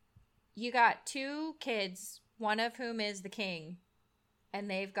 like, you got two kids, one of whom is the king, and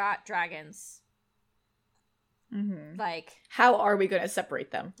they've got dragons. Like, how are we going to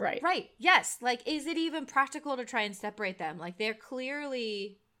separate them? Right. Right. Yes. Like, is it even practical to try and separate them? Like, they're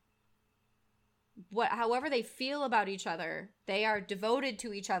clearly however they feel about each other, they are devoted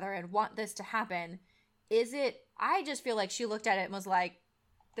to each other and want this to happen. I just feel like she looked at it and was like,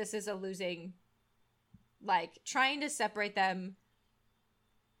 this is a losing, like, trying to separate them.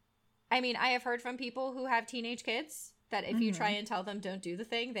 I mean, I have heard from people who have teenage kids that if you try and tell them don't do the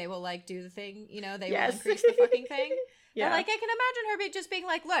thing, they will, like, do the thing, you know, they will increase the fucking thing. Yeah. And, like, I can imagine her just being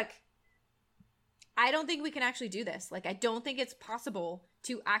like, look, I don't think we can actually do this. Like, I don't think it's possible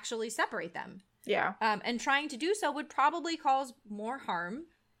to actually separate them. Yeah. And trying to do so would probably cause more harm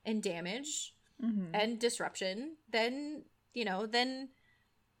and damage and disruption than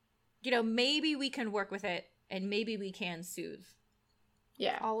maybe we can work with it and maybe we can soothe.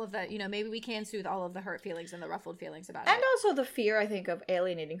 Yeah. All of the, maybe we can soothe all of the hurt feelings and the ruffled feelings about it. And also the fear, I think, of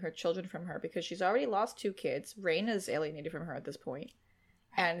alienating her children from her, because she's already lost 2 kids. Raina's alienated from her at this point.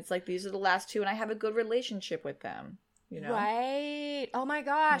 And it's like, these are the last 2, and I have a good relationship with them, you know? Right. Oh my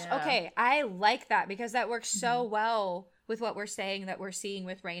gosh. Yeah. Okay. I like that, because that works so well with what we're saying that we're seeing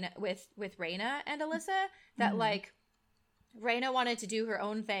with Raina, with Raina and Alyssa, that like Raina wanted to do her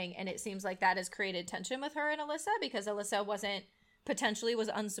own thing, and it seems like that has created tension with her and Alyssa, because Alyssa was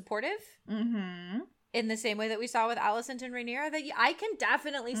unsupportive in the same way that we saw with Alicent and Rhaenyra. That I can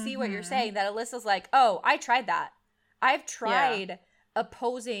definitely see what you're saying, that Alyssa's like, oh, I tried that. I've tried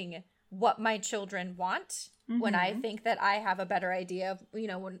opposing what my children want when I think that I have a better idea of,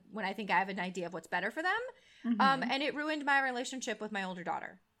 when I think I have an idea of what's better for them. And it ruined my relationship with my older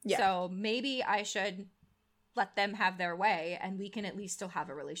daughter. Yeah. So maybe I should let them have their way, and we can at least still have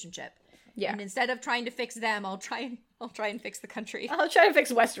a relationship. Yeah. And instead of trying to fix them, I'll try and fix the country. I'll try to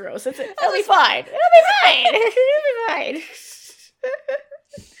fix Westeros. It'll be fine. It'll be fine.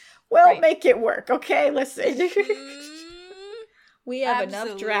 We'll make it work, okay? Listen. We have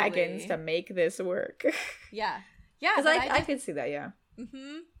enough dragons to make this work. Yeah. Yeah. Because I could see that, yeah.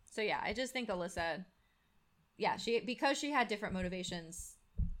 So yeah, I just think Alyssa, because she had different motivations,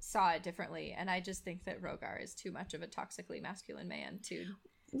 saw it differently, and I just think that Rogar is too much of a toxically masculine man to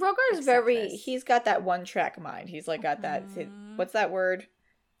Rogar is he's got that one-track mind. He's like got that, what's that word?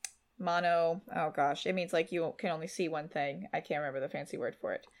 Mono, oh gosh. It means like you can only see one thing. I can't remember the fancy word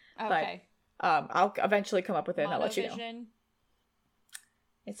for it. Okay. But I'll eventually come up with it and I'll let you know.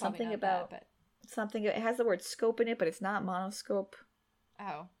 It's something about, it has the word scope in it, but it's not monoscope.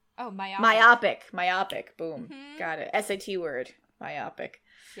 Oh, myopic. Myopic, boom. Got it. SAT word, myopic.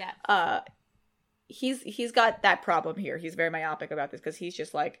 Yeah. He's got that problem here. He's very myopic about this, because he's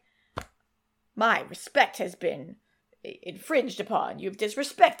just like, my respect has been infringed upon. You've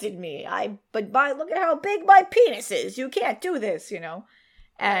disrespected me. But look at how big my penis is. You can't do this,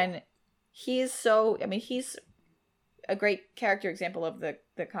 And he's he's a great character example of the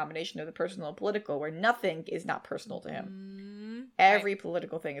combination of the personal and political, where nothing is not personal to him. Every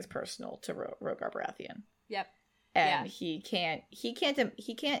political thing is personal to Rogar Baratheon. Yep. And he can't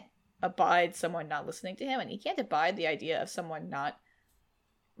abide someone not listening to him, and he can't abide the idea of someone not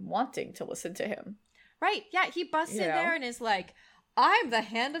wanting to listen to him. Right. Yeah, he busts in there and is like, I'm the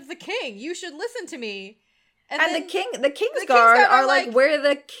hand of the king. You should listen to me. And the King's Guard are like, we're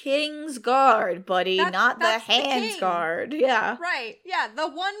the King's Guard, buddy, not the Hand's Guard. Yeah. Right. Yeah, the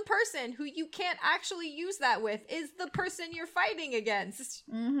one person who you can't actually use that with is the person you're fighting against.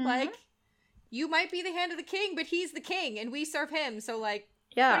 Like, you might be the hand of the king, but he's the king, and we serve him, so like,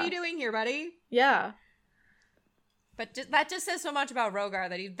 what are you doing here, buddy? Yeah. But that just says so much about Rogar,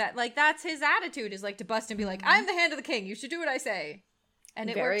 that's his attitude, is like to bust and be like, I'm the hand of the king, you should do what I say. And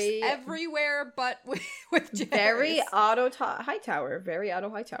it works everywhere but with Jaehaerys. Very Otto Hightower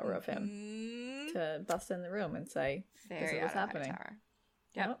of him to bust in the room and say, this is what's happening.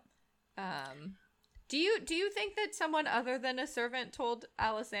 Yep. Do you think that someone other than a servant told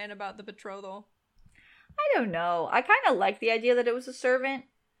Alysanne about the betrothal? I don't know. I kind of like the idea that it was a servant.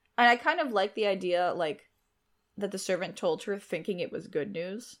 And I kind of like the idea, like, that the servant told her thinking it was good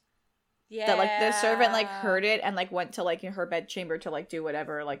news. Yeah. That, like, the servant, like, heard it and, like, went to, like, in her bedchamber to, like, do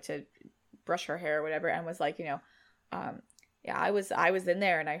whatever, like, to brush her hair or whatever, and was like, I was in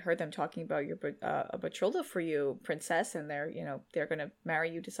there and I heard them talking about your a betrothal for you, princess, and they're gonna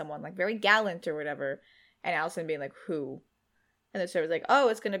marry you to someone, like, very gallant or whatever. And Alicent being like, who? And the servant was like, oh,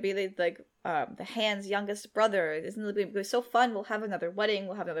 it's gonna be the Hand's youngest brother. Isn't it gonna be so fun? We'll have another wedding.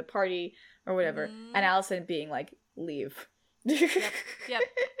 We'll have another party or whatever. And Alicent being like, leave. Yep.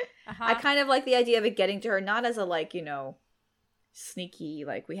 I kind of like the idea of it getting to her, not as a, like, sneaky,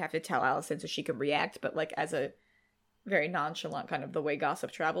 like, we have to tell Alicent so she can react, but, like, as a very nonchalant kind of the way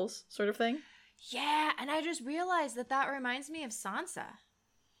gossip travels sort of thing. Yeah, and I just realized that reminds me of Sansa.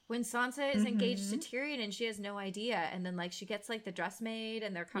 when Sansa is engaged to Tyrion and she has no idea, and then like she gets like the dressmaid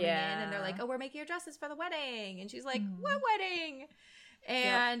and they're coming in and they're like, oh, we're making your dresses for the wedding, and she's like, what wedding?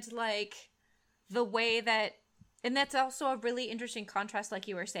 And like the way that, and that's also a really interesting contrast, like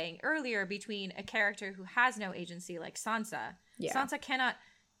you were saying earlier, between a character who has no agency like Sansa. Sansa cannot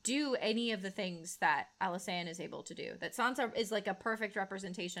do any of the things that Alysanne is able to do. That Sansa is like a perfect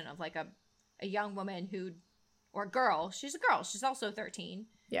representation of like a young woman who, or girl, she's a girl, she's also 13,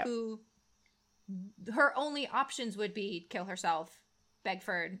 who her only options would be kill herself, beg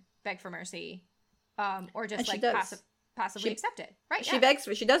for mercy, or just like passively accept it. Right?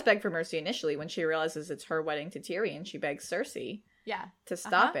 She does beg for mercy initially when she realizes it's her wedding to Tyrion. She begs Cersei to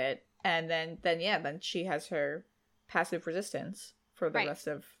stop it, and then she has her passive resistance for the rest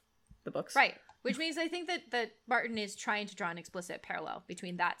of the books. Right. Which means I think that Martin is trying to draw an explicit parallel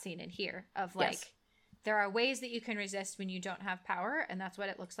between that scene and here of like, there are ways that you can resist when you don't have power, and that's what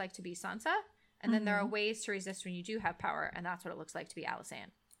it looks like to be Sansa. And then there are ways to resist when you do have power, and that's what it looks like to be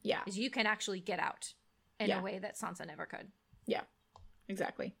Alysanne. Yeah. Is you can actually get out in a way that Sansa never could. Yeah.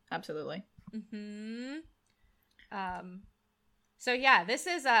 Exactly. Absolutely. So yeah, this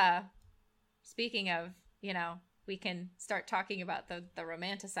is speaking of, you know, we can start talking about the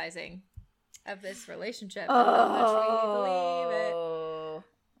romanticizing of this relationship. And how much we believe it.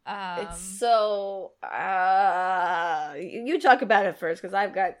 It's so you talk about it first, because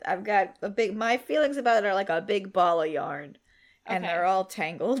I've got a big, my feelings about it are like a big ball of yarn, and they're all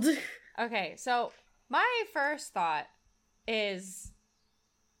tangled. Okay, so my first thought is,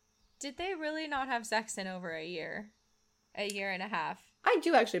 did they really not have sex in over a year and a half? I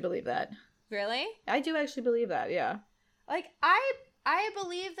do actually believe that. Really? I do actually believe that. Yeah. Like I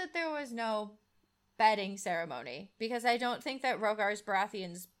believe that there was no bedding ceremony, because I don't think that Rhaegar's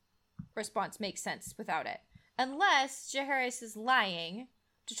Baratheon's response makes sense without it. Unless Jaehaerys is lying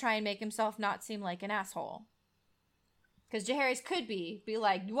to try and make himself not seem like an asshole. Because Jaehaerys could be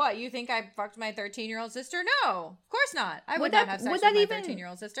like, what, you think I fucked my 13-year-old sister? No, of course not. I would not have sex with my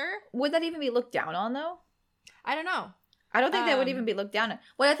 13-year-old sister. Would that even be looked down on, though? I don't know. I don't think that would even be looked down on.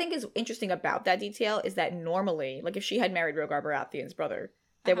 What I think is interesting about that detail is that normally, like if she had married Rhaegar Baratheon's brother,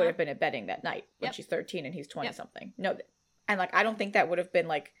 there would have been a bedding that night when she's 13 and he's 20-something. No, and like I don't think that would have been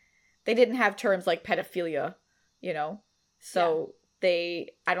like, they didn't have terms like pedophilia, you know? So I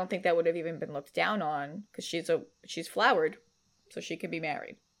don't think that would have even been looked down on, because she's flowered, so she can be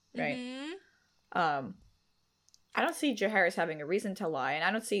married, right? I don't see Jaehaerys having a reason to lie, and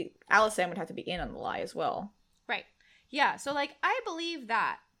I don't see Alysanne would have to be in on the lie as well. Right. Yeah, so like I believe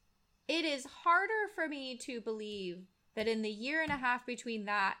that. It is harder for me to believe that in the year and a half between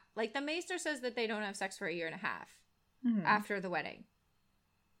that, like the Maester says that they don't have sex for a year and a half after the wedding.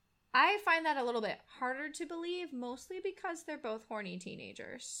 I find that a little bit harder to believe, mostly because they're both horny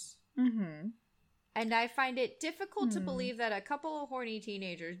teenagers. And I find it difficult to believe that a couple of horny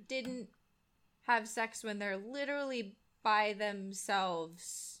teenagers didn't have sex when they're literally by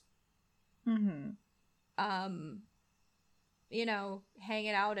themselves. You know,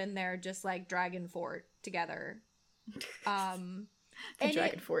 hanging out in their just like dragon fort together. The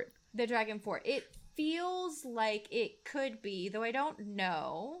dragon fort. The dragon fort. It feels like it could be, though I don't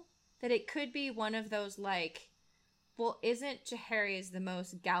know, that it could be one of those like, well, isn't Jaehaerys the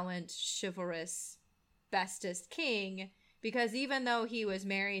most gallant, chivalrous, bestest king? Because even though he was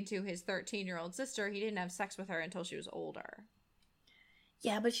married to his 13-year-old sister, he didn't have sex with her until she was older.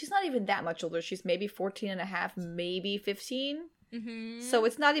 Yeah, but she's not even that much older. She's maybe 14 and a half, maybe 15. So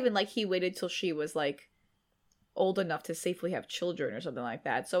it's not even like he waited till she was like old enough to safely have children or something like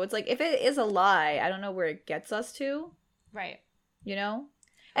that. So it's like, if it is a lie, I don't know where it gets us to. Right. You know?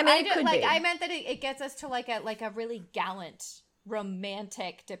 I mean, it could be. I meant that it gets us to like a really gallant,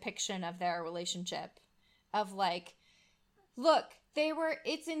 romantic depiction of their relationship. Of like, look,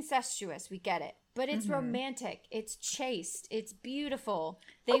 it's incestuous, we get it. But it's romantic, it's chaste, it's beautiful.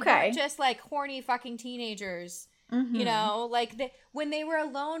 They weren't just like horny fucking teenagers, you know? Like, when they were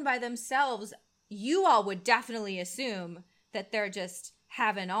alone by themselves, you all would definitely assume that they're just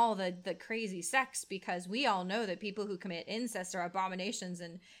having all the crazy sex, because we all know that people who commit incest are abominations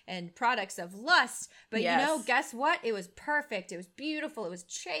and products of lust. But you know, guess what? It was perfect, it was beautiful, it was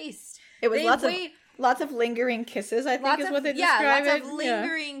chaste. It was lots of lingering kisses, I think is what they describe it. Yeah, lots of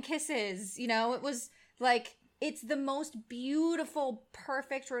lingering kisses. You know, it was like, it's the most beautiful,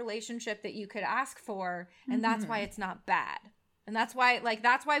 perfect relationship that you could ask for. And that's why it's not bad. And that's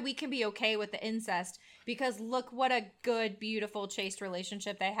why we can be okay with the incest, because look what a good, beautiful, chaste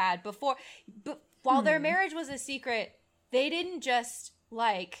relationship they had before. But while their marriage was a secret, they didn't just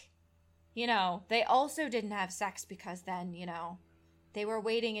like, you know, they also didn't have sex because then, you know, they were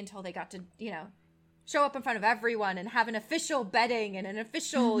waiting until they got to, show up in front of everyone and have an official wedding and an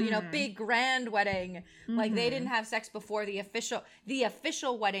official, big grand wedding. Like, they didn't have sex before the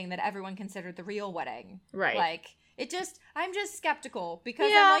official wedding that everyone considered the real wedding. Right. Like, I'm just skeptical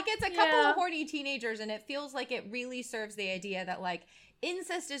because I'm like, it's a couple of horny teenagers, and it feels like it really serves the idea that, like,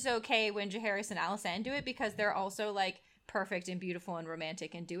 incest is okay when Jaehaerys and Alysanne do it because they're also, like, perfect and beautiful and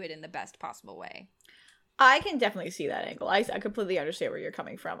romantic and do it in the best possible way. I can definitely see that angle. I completely understand where you're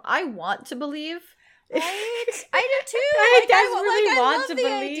coming from. I want to believe. Right? I do too. I want to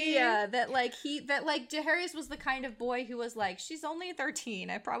believe idea that Jaehaerys was the kind of boy who was like, she's only 13.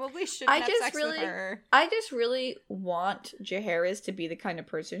 I probably shouldn't have sex with her. I just really want Jaehaerys to be the kind of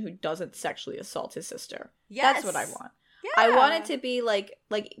person who doesn't sexually assault his sister. Yes. That's what I want. Yeah. I want it to be like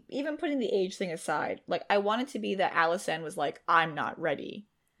even putting the age thing aside, like I want it to be that Alysanne was like, I'm not ready.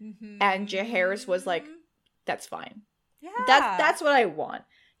 Mm-hmm. And Jaehaerys was like, that's fine. Yeah. That's what I want.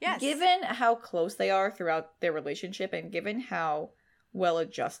 Yes. Given how close they are throughout their relationship and given how well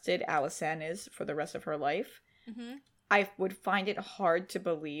adjusted Alysanne is for the rest of her life, I would find it hard to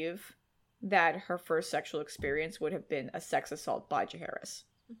believe that her first sexual experience would have been a sex assault by Jaehaerys.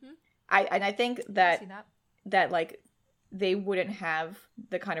 Mm-hmm. I think that like they wouldn't have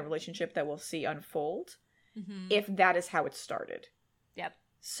the kind of relationship that we'll see unfold if that is how it started. Yep.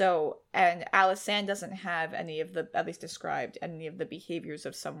 So, and Alysanne doesn't have any of the, at least described, any of the behaviors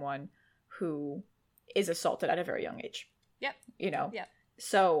of someone who is assaulted at a very young age. Yep. Yep.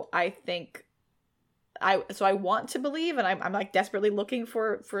 So I think, I want to believe, and I'm like desperately looking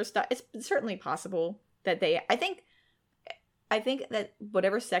for stuff. It's certainly possible that I think that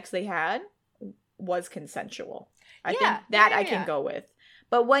whatever sex they had was consensual. I think that I can go with.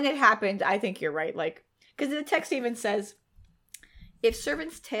 But when it happened, I think you're right. Like, because the text even says, if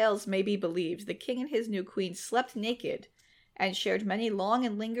servants' tales may be believed, the king and his new queen slept naked and shared many long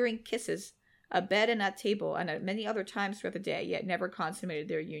and lingering kisses, a bed and a table, and at many other times throughout the day, yet never consummated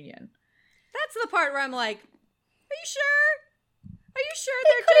their union. That's the part where I'm like, are you sure? Are you sure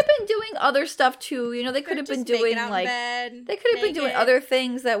they could have been doing other stuff too? They could have been doing like they could have been doing other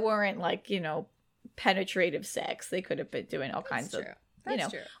things that weren't like penetrative sex. They could have been doing all kinds of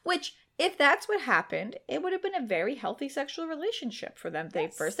That's true. Which, if that's what happened, it would have been a very healthy sexual relationship for them.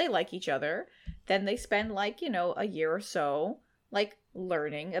 First they like each other, then they spend a year or so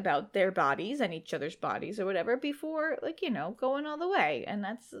learning about their bodies and each other's bodies or whatever before going all the way. And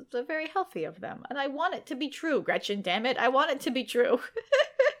that's very healthy of them. And I want it to be true, Gretchen, damn it. I want it to be true.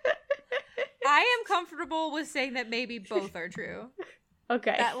 I am comfortable with saying that maybe both are true.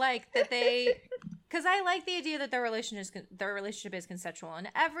 Okay. That they, because I like the idea that their relationship is consensual, and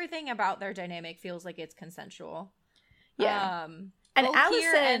everything about their dynamic feels like it's consensual. Yeah. And both Alysanne,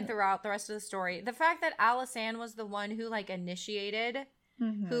 here and throughout the rest of the story, the fact that Alysanne was the one who initiated,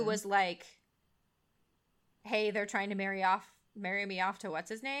 who was like, "Hey, they're trying to marry me off to what's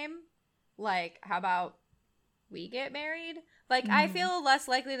his name? Like, how about we get married?" I feel less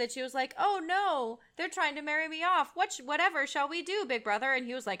likely that she was like, "Oh no, they're trying to marry me off. Whatever shall we do, big brother?" And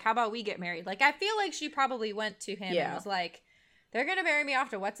he was like, "How about we get married?" I feel like she probably went to him and was like, "They're gonna marry me off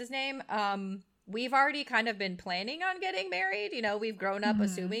to what's his name? We've already kind of been planning on getting married. We've grown up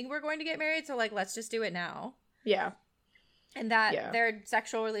assuming we're going to get married, so let's just do it now." Yeah. And that their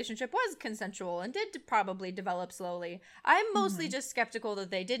sexual relationship was consensual and did probably develop slowly. I'm mostly just skeptical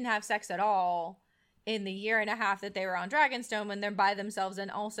that they didn't have sex at all in the year and a half that they were on Dragonstone when they're by themselves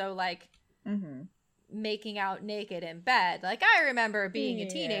and also making out naked in bed. I remember being a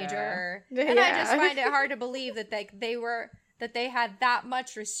teenager, and I just find it hard to believe that they had that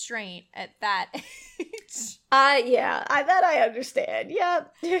much restraint at that age. That I understand.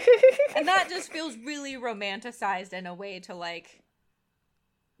 Yep. And that just feels really romanticized in a way to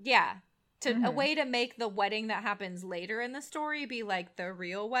a way to make the wedding that happens later in the story be the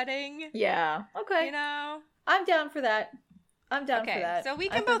real wedding. Yeah. Okay. I'm down for that. For that. So we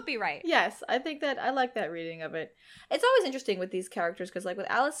can both be right. Yes, I think that I like that reading of it. It's always interesting with these characters because with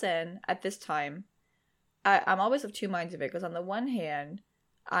Alysanne at this time, I'm always of two minds of it because on the one hand,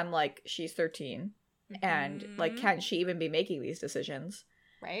 I'm she's 13 and can she even be making these decisions?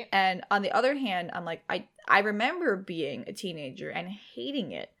 Right. And on the other hand, I'm I remember being a teenager and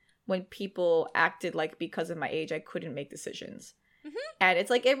hating it when people acted because of my age I couldn't make decisions. And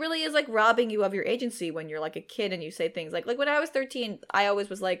it's it really is robbing you of your agency when you're a kid and you say things like when I was 13, I always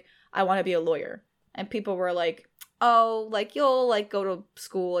was I want to be a lawyer. And people were oh, you'll go to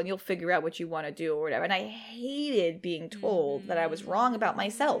school and you'll figure out what you want to do or whatever. And I hated being told that I was wrong about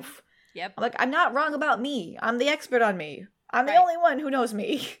myself. Yep. I'm I'm not wrong about me. I'm the expert on me. I'm the only one who knows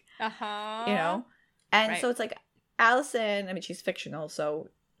me. Uh-huh. And so it's Alicent, I mean, she's fictional, so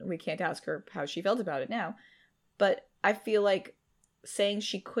we can't ask her how she felt about it now. But I feel like saying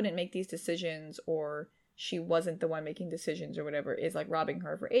she couldn't make these decisions or she wasn't the one making decisions or whatever is like robbing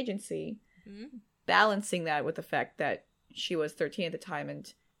her of her agency. Mm-hmm. Balancing that with the fact that she was 13 at the time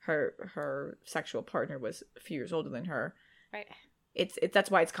and her sexual partner was a few years older than her. Right. It's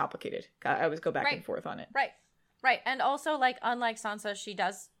that's why it's complicated. I always go back and forth on it. Right. And also, like, unlike Sansa, she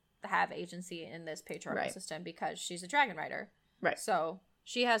does have agency in this patriarchal system because she's a dragon rider. Right. So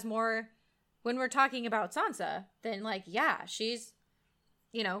she has more, when we're talking about Sansa, then, like, yeah, she's,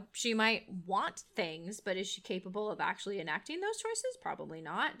 you know, she might want things, but is she capable of actually enacting those choices? Probably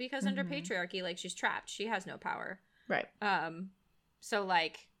not, because under patriarchy, like, she's trapped. She has no power. Right. So,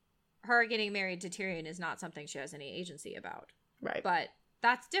 like, her getting married to Tyrion is not something she has any agency about. Right. But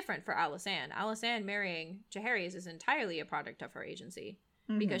that's different for Alysanne. Alysanne marrying Jaehaerys is entirely a product of her agency.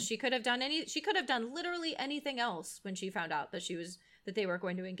 Because she could have done literally anything else when she found out that that they were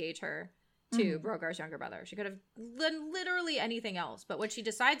going to engage her to Rogar's younger brother. She could have done literally anything else. But what she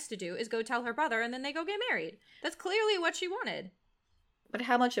decides to do is go tell her brother, and then they go get married. That's clearly what she wanted. But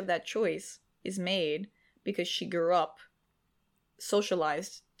how much of that choice is made because she grew up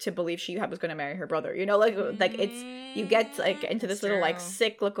socialized to believe she was going to marry her brother? You know, like it's, you get like into this little like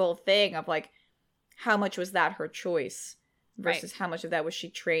cyclical thing of like, how much was that her choice versus how much of that was she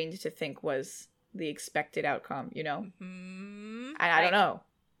trained to think was the expected outcome, you know? And I don't know.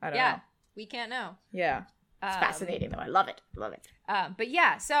 I don't know. We can't know. Yeah. It's fascinating though. I love it. But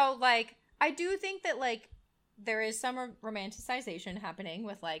yeah, so like, I do think that like there is some romanticization happening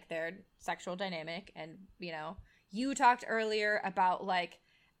with like their sexual dynamic. And, you know, you talked earlier about like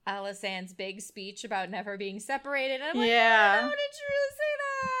Alysanne's big speech about never being separated. And I'm like, how did you really say that?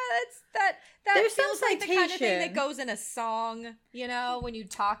 That There's feels like the kind of thing that goes in a song, you know, when you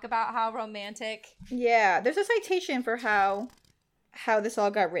talk about how romantic. Yeah, there's a citation for how this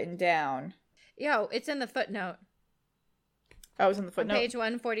all got written down. Yo, it's in the footnote. Oh, it was in the footnote? On page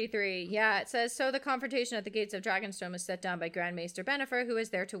 143. Yeah, it says, so the confrontation at the gates of Dragonstone was set down by Grand Maester Bennifer, who was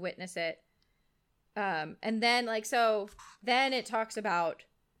there to witness it. And then, like, so then it talks about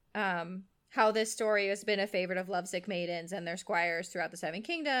how this story has been a favorite of lovesick maidens and their squires throughout the Seven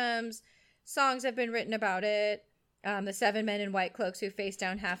Kingdoms. Songs have been written about it. The 7 men in white cloaks who faced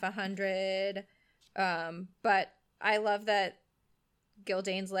down 100. But I love that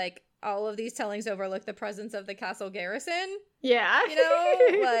Gildane's like, all of these tellings overlook the presence of the castle garrison. Yeah. You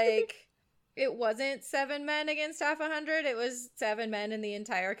know, like, it wasn't 7 men against 100. It was 7 men in the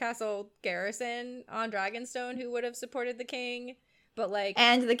entire castle garrison on Dragonstone who would have supported the king. But like,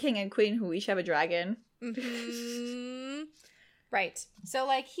 and the king and queen who each have a dragon. Right. So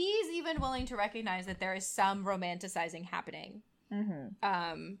like, he's even willing to recognize that there is some romanticizing happening.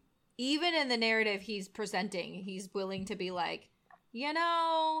 Even in the narrative he's presenting, he's willing to be like, you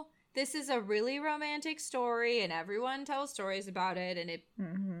know, this is a really romantic story and everyone tells stories about it. And it,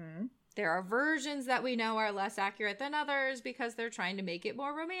 there are versions that we know are less accurate than others because they're trying to make it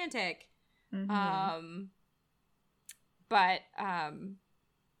more romantic.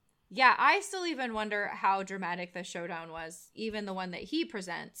 Yeah, I still even wonder how dramatic the showdown was, even the one that he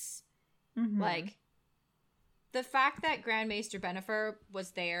presents. Like, the fact that Grand Maester Bennifer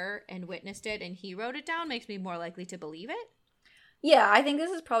was there and witnessed it and he wrote it down makes me more likely to believe it. Yeah, I think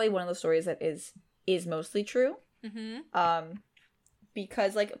this is probably one of the stories that is mostly true.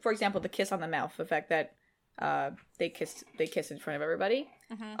 Because, like, for example, the kiss on the mouth, the fact that they kiss in front of everybody.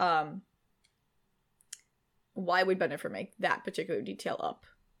 Why would Bennifer make that particular detail up?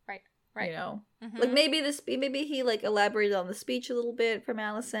 Right. You know, like maybe he like elaborated on the speech a little bit from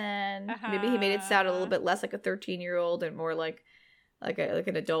Alysanne. Maybe he made it sound a little bit less like a 13-year-old and more like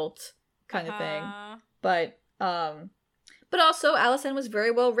an adult kind of thing. But also Alysanne was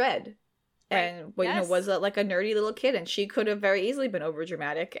very well read, and you know, was like a nerdy little kid, and she could have very easily been over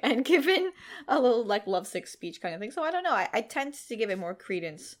dramatic and given a little like lovesick speech kind of thing. So I don't know. I tend to give it more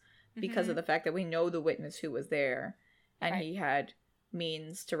credence because of the fact that we know the witness who was there, and he had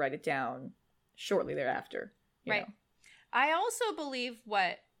means to write it down shortly thereafter. You know? I also believe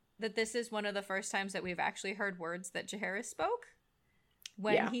that this is one of the first times that we've actually heard words that Jaehaerys spoke.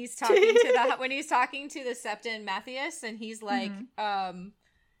 When he's talking to when he's talking to the Septon Matthias, and he's like,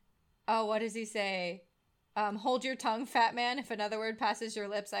 what does he say? Hold your tongue, fat man. If another word passes your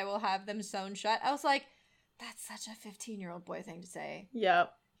lips, I will have them sewn shut. I was like, that's such a 15-year-old boy thing to say.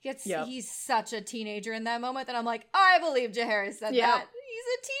 Yep. He's such a teenager in that moment that I'm like, I believe Jaehaerys said that. He's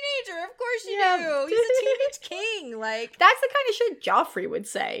a teenager. Of course you do. He's a teenage king. Like, that's the kind of shit Joffrey would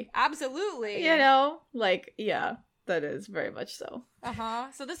say. Absolutely. You know? Like, yeah. That is very much so.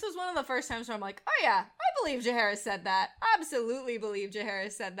 So this was one of the first times where I'm like, oh yeah, I believe Jaehaerys said that. Absolutely believe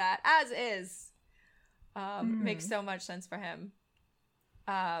Jaehaerys said that. As is. Makes so much sense for him.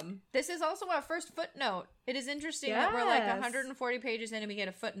 This is also our first footnote. It is interesting that we're like 140 pages in and we get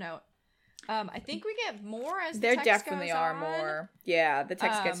a footnote. I think we get more as the text definitely goes are on. more. Yeah, the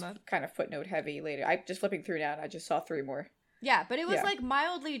text gets kind of footnote heavy later. I'm just flipping through now and I just saw 3 more. Yeah, but it was like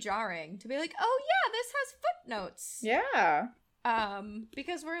mildly jarring to be like, oh yeah, this has footnotes. Yeah.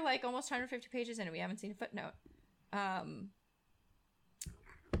 Because we're like almost 150 pages in and we haven't seen a footnote.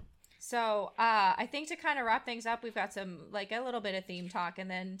 So I think to kind of wrap things up, we've got some like a little bit of theme talk and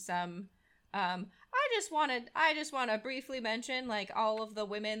then some. I just want to briefly mention like all of the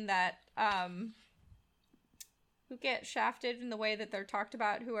women that who get shafted in the way that they're talked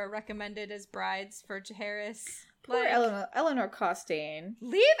about, who are recommended as brides for Jaehaerys. Poor Eleanor Costain.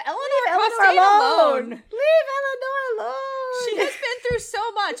 Leave Eleanor Costain alone. Leave Eleanor alone. She has been through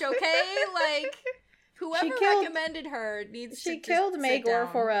so much, okay? Like, whoever recommended her needs to. She killed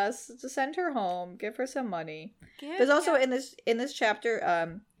Maegor for us to send her home, give her some money. There's also in this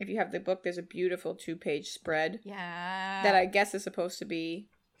chapter, if you have the book, there's a beautiful 2-page spread. Yeah. That I guess is supposed to be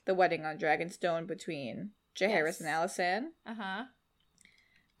the wedding on Dragonstone between Jaehaerys and Alysanne.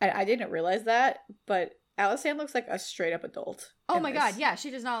 I didn't realize that, but Alysanne looks like a straight up adult. Oh my god, yeah,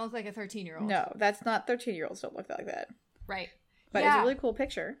 she does not look like a 13-year-old. No, that's not 13-year-olds don't look like that. Right. But it's a really cool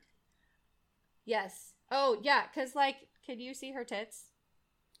picture. Yes. Oh, yeah, because, like, can you see her tits?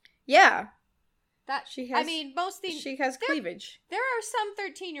 Yeah. That she has. I mean, she has cleavage. There are some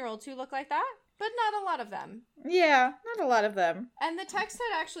 13-year-olds who look like that, but not a lot of them. Yeah, not a lot of them. And the text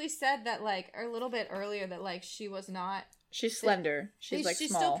had actually said that, like, a little bit earlier that, like, she was not. She's slender. She's like she's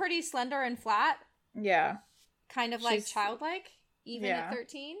small. Still pretty slender and flat. Yeah. Kind of like childlike, even at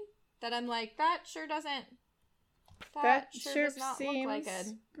 13. That I'm like, that sure doesn't. That sure does not look like it.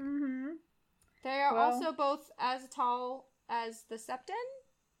 Mm-hmm. They are also both as tall as the Septon.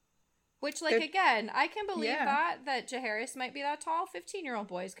 Which, like, again, I can believe that Jaehaerys might be that tall. 15-year-old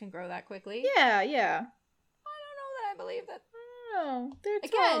boys can grow that quickly. Yeah. I don't know that I believe that. No, they're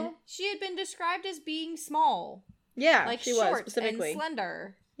tall. Again, she had been described as being small. Yeah, like she short was, specifically. And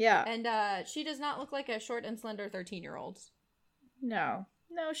slender. Yeah. And she does not look like a short and slender 13-year-old. No,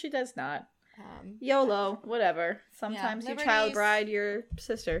 she does not. YOLO, whatever. Sometimes you child bride your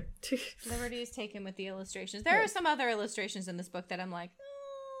sister. Liberties taken with the illustrations. There are some other illustrations in this book that I'm like,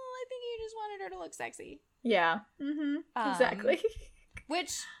 I think you just wanted her to look sexy. Yeah. Exactly.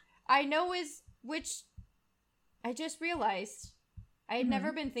 Which I know which I just realized I had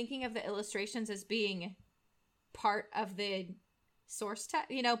never been thinking of the illustrations as being part of the source text,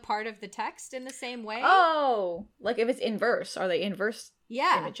 part of the text in the same way. Oh, like if it's inverse, are they inverse?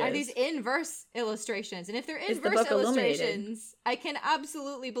 Yeah, images? Are these inverse illustrations? And if they're inverse illustrations, I can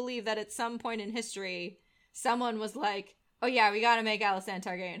absolutely believe that at some point in history, someone was like, "Oh yeah, we got to make Alysanne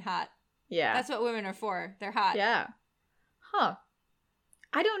Targaryen hot." Yeah, that's what women are for. They're hot. Yeah. Huh.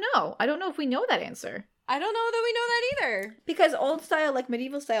 I don't know. I don't know if we know that answer. I don't know that we know that either. Because old style, like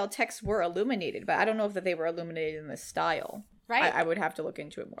medieval style texts were illuminated, but I don't know if that they were illuminated in this style. Right. I would have to look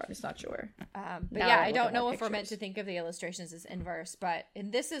into it more. I'm just not sure. But yeah, I don't know if we're meant to think of the illustrations as inverse,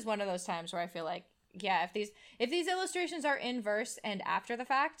 and this is one of those times where I feel like, yeah, if these illustrations are inverse and after the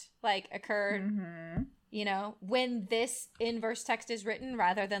fact, like occurred, when this inverse text is written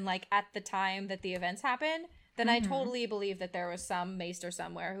rather than like at the time that the events happen, then I totally believe that there was some maester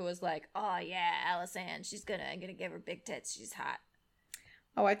somewhere who was like, oh yeah, Alysanne, I'm gonna give her big tits, she's hot.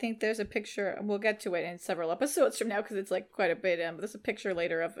 Oh, I think there's a picture. We'll get to it in several episodes from now because it's like quite a bit. But there's a picture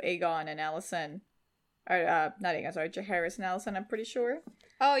later of Aegon and Alysanne, or not Aegon, sorry, Jaehaerys and Alysanne. I'm pretty sure.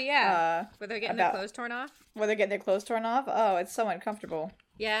 Oh yeah, where they're getting their clothes torn off. Where they're getting their clothes torn off. Oh, it's so uncomfortable.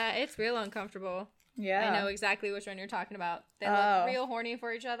 Yeah, it's real uncomfortable. Yeah, I know exactly which one you're talking about. They look real horny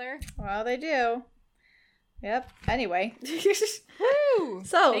for each other. Well, they do. Yep. Anyway. Woo!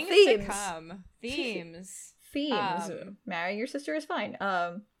 So things themes. To come. Themes. Themes. Marrying your sister is fine.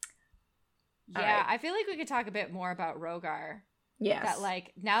 Yeah, right. I feel like we could talk a bit more about Rogar. Yes. That,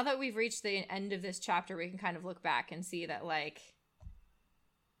 like, now that we've reached the end of this chapter, we can kind of look back and see that, like,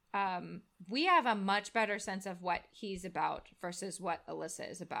 we have a much better sense of what he's about versus what Alyssa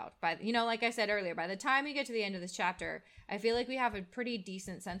is about. Like I said earlier, by the time we get to the end of this chapter, I feel like we have a pretty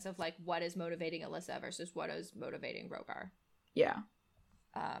decent sense of, like, what is motivating Alyssa versus what is motivating Rogar. Yeah.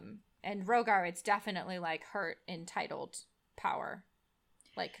 And Rogar, it's definitely, like, her entitled power.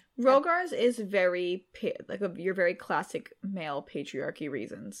 Like, Rogar's is very, your very classic male patriarchy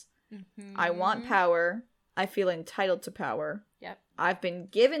reasons. Mm-hmm. I want power. I feel entitled to power. Yep. I've been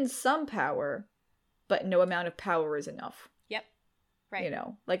given some power, but no amount of power is enough. Yep. Right. You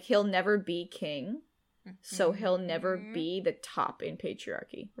know, like he'll never be king, so he'll never be the top in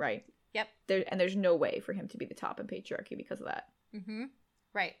patriarchy, right? Yep. There's no way for him to be the top in patriarchy because of that. Mm-hmm.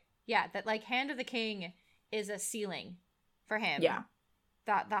 Right. Yeah, that like Hand of the King is a ceiling for him. Yeah.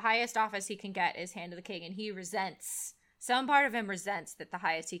 The highest office he can get is Hand of the King, and he resents, some part of him resents that the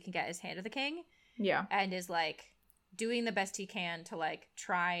highest he can get is Hand of the King. Yeah. And is like doing the best he can to like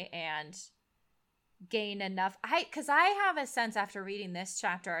try and gain enough. Because I have a sense after reading this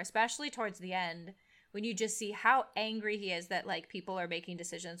chapter, especially towards the end, when you just see how angry he is that like people are making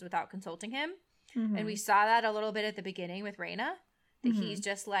decisions without consulting him. Mm-hmm. And we saw that a little bit at the beginning with Reyna, that he's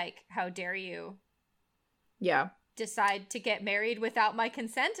just like, how dare you decide to get married without my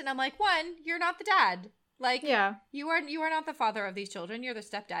consent? And I'm like, one, you're not the dad. Like, you are not the father of these children. You're the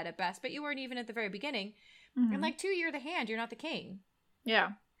stepdad at best, but you weren't even at the very beginning. Mm-hmm. And like, two, you're the hand. You're not the king.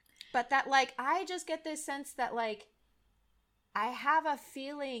 Yeah. But that like, I just get this sense that like, I have a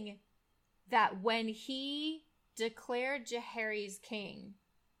feeling that when he declared Jaehaerys king,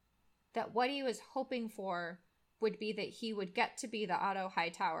 that what he was hoping for would be that he would get to be the Otto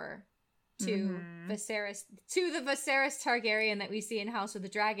Hightower to Viserys, to the Viserys Targaryen that we see in House of the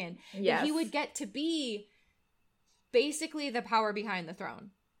Dragon. Yes. That he would get to be basically the power behind the throne.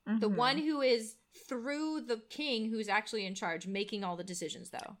 The one who is through the king who's actually in charge, making all the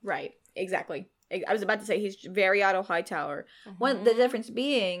decisions, though. Right. Exactly. I was about to say he's very Otto Hightower. One, the difference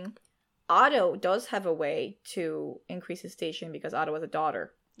being, Otto does have a way to increase his station because Otto has a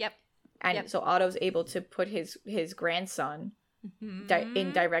daughter. Yep. And so Otto's able to put his grandson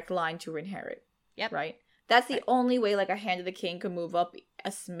in direct line to inherit. Yep. Right? That's the only way like a Hand of the King could move up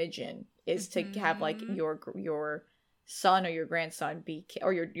a smidgen is to have like your son or your grandson be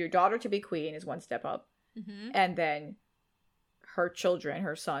or your daughter to be queen is one step up. And then her children,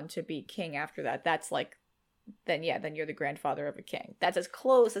 her son to be king after that. That's like then you're the grandfather of a king. That's as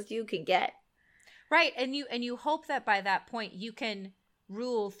close as you can get. Right. And you hope that by that point you can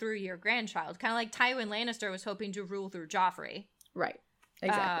rule through your grandchild. Kind of like Tywin Lannister was hoping to rule through Joffrey. Right.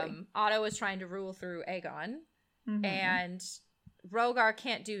 Exactly. Otto was trying to rule through Aegon. And Rhaegar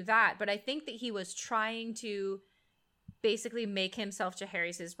can't do that. But I think that he was trying to basically make himself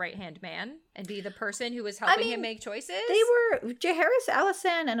Jaehaerys' right-hand man and be the person who was helping him make choices. They were, Jaehaerys,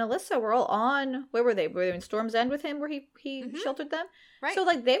 Alysanne, and Alyssa were all on, where were they? Were they in Storm's End with him where he sheltered them? Right. So,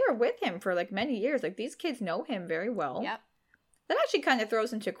 like, they were with him for, like, many years. Like, these kids know him very well. Yep. That actually kind of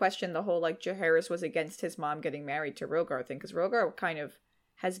throws into question the whole, like, Jaehaerys was against his mom getting married to Rhaegar thing, because Rhaegar kind of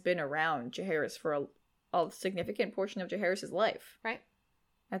has been around Jaehaerys for a significant portion of Jaehaerys' life. Right.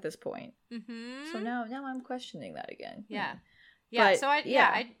 At this point. So now I'm questioning that again. Yeah. Yeah, but, so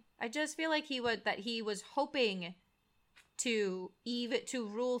I just feel like he was hoping to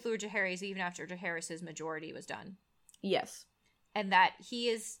rule through Jaehaerys even after Jaehaerys' majority was done. Yes. And that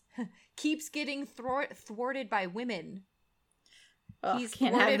he keeps getting thwarted by women. He's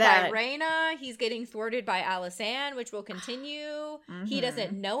thwarted by Rhaena. He's getting thwarted by Alysanne, which will continue. He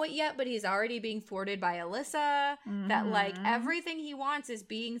doesn't know it yet, but he's already being thwarted by Alyssa. That, like, everything he wants is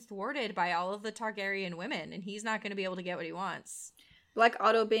being thwarted by all of the Targaryen women, and he's not going to be able to get what he wants. Like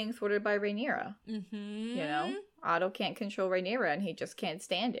Otto being thwarted by Rhaenyra. You know? Otto can't control Rhaenyra, and he just can't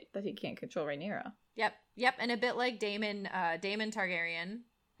stand it that he can't control Rhaenyra. Yep, and a bit like Daemon Targaryen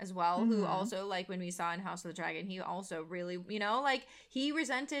as well, who also, like, when we saw in House of the Dragon, he also really, you know, like, he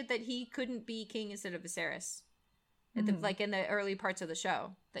resented that he couldn't be king instead of Viserys. Like, in the early parts of the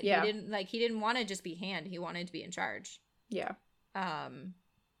show. That he didn't want to just be hand, he wanted to be in charge. Yeah.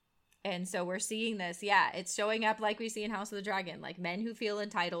 And so we're seeing this, it's showing up like we see in House of the Dragon, like, men who feel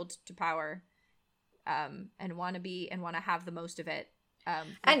entitled to power, and want to have the most of it.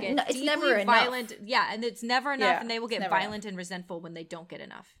 And it's never violent. Enough. Yeah, and it's never enough, and they will get violent and resentful when they don't get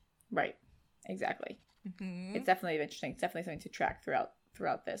enough. Right. Exactly. It's definitely interesting. It's definitely something to track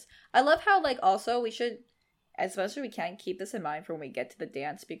throughout this. I love how, like, also we should, as much as we can, keep this in mind for when we get to the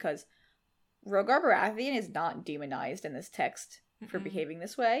dance, because Rhaegar Baratheon is not demonized in this text for behaving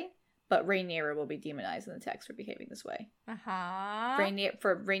this way, but Rhaenyra will be demonized in the text for behaving this way.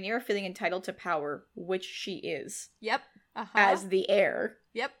 Rhaenyra feeling entitled to power, which she is. Yep. As the heir.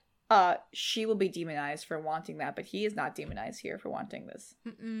 Yep. She will be demonized for wanting that, but he is not demonized here for wanting this.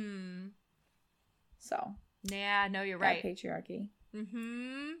 So. Yeah, no, you're right. Patriarchy.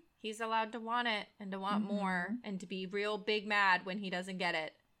 He's allowed to want it and to want more and to be real big mad when he doesn't get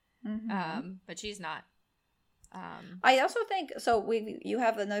it. But she's not. I also think so. You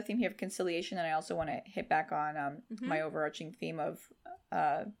have another theme here of conciliation, and I also want to hit back on my overarching theme of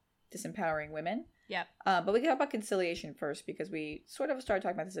disempowering women. Yep. But we can talk about conciliation first, because we sort of started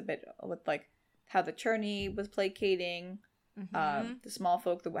talking about this a bit with, like, how the tourney was placating the small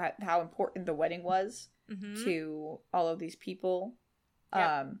folk, how important the wedding was to all of these people.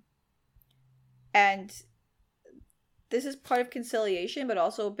 Yep. And this is part of conciliation, but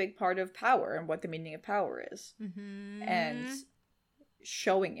also a big part of power and what the meaning of power is. And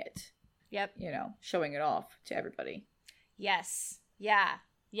showing it. Yep. You know, showing it off to everybody. Yes. Yeah.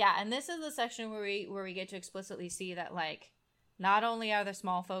 Yeah. And this is the section where we get to explicitly see that, like, not only are the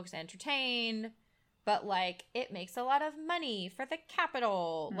small folks entertained, but, like, it makes a lot of money for the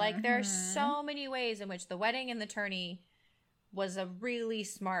capital. Like, there are so many ways in which the wedding and the tourney was a really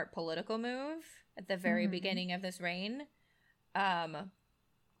smart political move at the very beginning of this reign.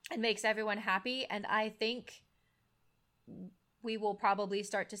 It makes everyone happy, and I think we will probably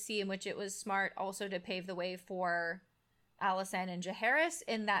start to see in which it was smart also to pave the way for Alysanne and Jaehaerys,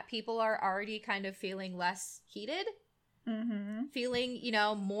 in that people are already kind of feeling less heated. Feeling, you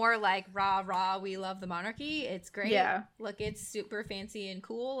know, more like rah rah, we love the monarchy, it's great. Yeah. Look, it's super fancy and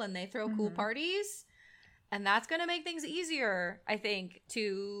cool, and they throw cool parties. And that's going to make things easier, I think,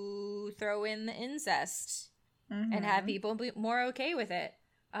 to throw in the incest and have people be more okay with it.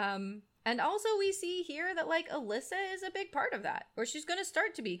 And also we see here that, like, Alyssa is a big part of that, or she's going to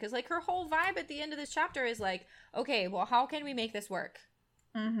start to be, because, like, her whole vibe at the end of this chapter is like, okay, well, how can we make this work?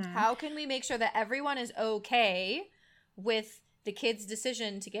 How can we make sure that everyone is okay with the kid's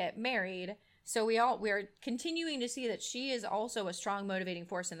decision to get married? So we're continuing to see that she is also a strong motivating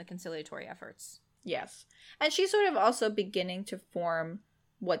force in the conciliatory efforts. Yes. And she's sort of also beginning to form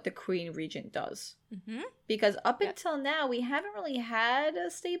what the Queen Regent does. Because up until now, we haven't really had a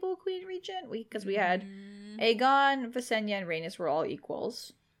stable Queen Regent. Because we had Aegon, Visenya, and Rhaenys were all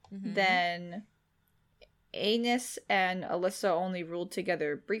equals. Then Aenys and Alyssa only ruled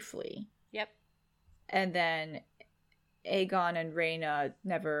together briefly. Yep. And then Aegon and Rhaena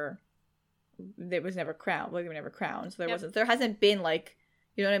never crowned. Like, they were never crowned. So there hasn't been, like,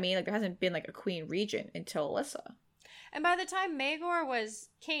 you know what I mean? Like, there hasn't been, like, a Queen Regent until Alyssa. And by the time Maegor was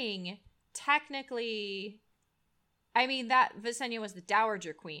king, technically, I mean, that Visenya was the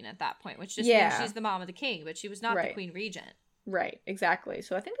Dowager Queen at that point, which just means she's the mom of the king, but she was not the Queen Regent. Right, exactly.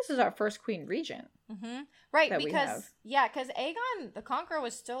 So I think this is our first Queen Regent. Right, because Aegon the Conqueror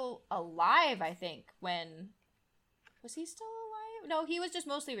was still alive, I think, when... Was he still alive? No, he was just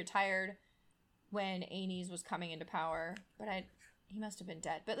mostly retired when Aenys was coming into power, but he must have been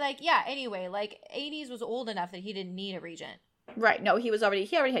dead. But, like, yeah, anyway, like, Aenys was old enough that he didn't need a regent. Right. No, he already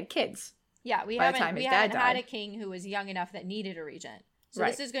had kids. Yeah, we haven't had a king who was young enough that needed a regent. So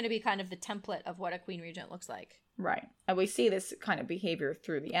this is going to be kind of the template of what a queen regent looks like. Right. And we see this kind of behavior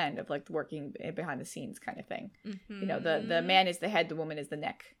through the end of, like, working behind the scenes kind of thing. You know, the man is the head, the woman is the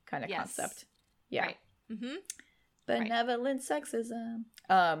neck kind of concept. Yeah. Right. Benevolent sexism.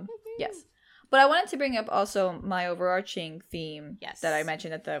 Yes. But I wanted to bring up also my overarching theme that I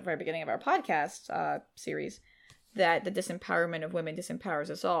mentioned at the very beginning of our podcast series, that the disempowerment of women disempowers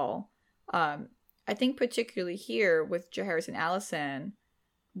us all. I think particularly here with Jaehaerys and Alysanne,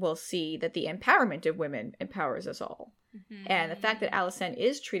 we'll see that the empowerment of women empowers us all. And the fact that Alysanne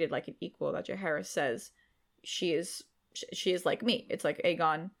is treated like an equal, that Jaehaerys says she is like me. It's like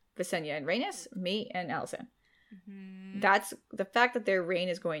Aegon, Visenya, and Rhaenys, me, and Alysanne. That's the fact that their reign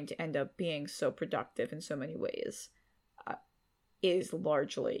is going to end up being so productive in so many ways is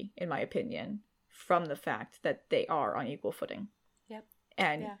largely, in my opinion, from the fact that they are on equal footing.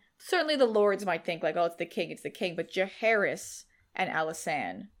 And certainly the lords might think, like, oh, it's the king, but Jaehaerys and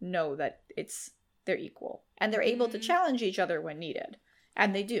Alysanne know that they're equal, and they're able to challenge each other when needed,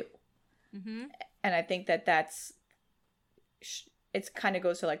 and they do. And I think that's it kind of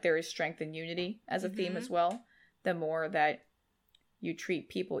goes to, like, there is strength in unity as a theme as well. The more that you treat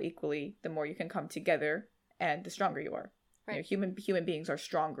people equally, the more you can come together, and the stronger you are. Right. You know, human beings are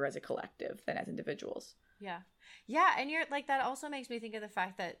stronger as a collective than as individuals. Yeah, and you're like, that also makes me think of the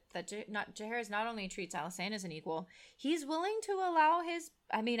fact that Jaehaerys not only treats Alysanne as an equal, he's willing to allow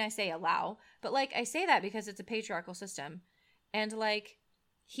I say allow, but, like, I say that because it's a patriarchal system, and, like,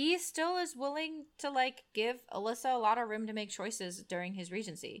 he still is willing to, like, give Alyssa a lot of room to make choices during his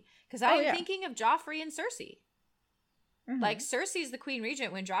regency. Because I'm thinking of Joffrey and Cersei. Like, Cersei's the queen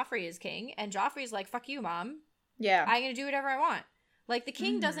regent when Joffrey is king, and Joffrey's like, fuck you, mom. Yeah. I'm going to do whatever I want. Like, the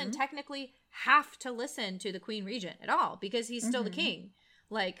king doesn't technically have to listen to the queen regent at all, because he's still the king.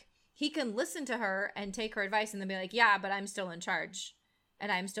 Like, he can listen to her and take her advice and then be like, yeah, but I'm still in charge,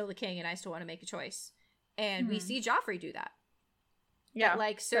 and I'm still the king, and I still want to make a choice. And we see Joffrey do that. Yeah. But,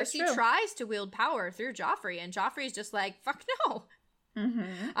 like, Cersei tries to wield power through Joffrey, and Joffrey's just like, fuck no.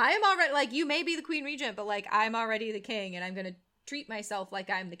 I am already, like, you may be the queen regent, but, like, I'm already the king, and I'm going to treat myself like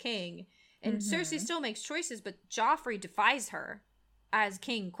I'm the king. And Cersei still makes choices, but Joffrey defies her as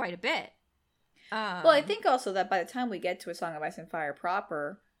king quite a bit. Well, I think also that by the time we get to A Song of Ice and Fire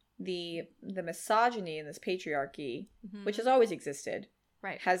proper, the misogyny in this patriarchy, which has always existed,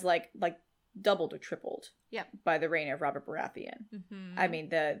 has like doubled or tripled by the reign of Robert Baratheon. I mean,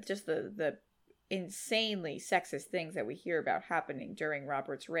 the insanely sexist things that we hear about happening during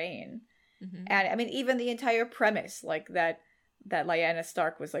Robert's reign. And I mean, even the entire premise, like that Lyanna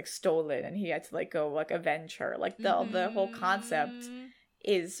Stark was like stolen and he had to like go like avenge her. Like the whole concept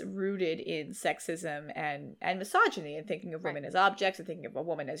is rooted in sexism and misogyny, and thinking of women as objects and thinking of a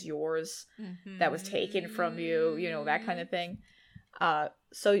woman as yours that was taken from you, you know, that kind of thing.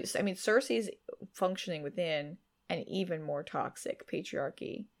 So I mean, Cersei's functioning within an even more toxic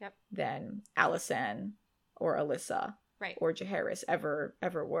patriarchy than Alysanne or Alyssa or Jaehaerys ever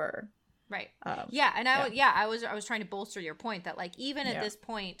were. Right. And I was trying to bolster your point that like even at this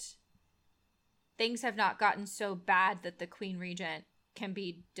point, things have not gotten so bad that the Queen Regent can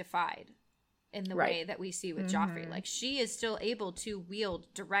be defied in the way that we see with Joffrey. Like she is still able to wield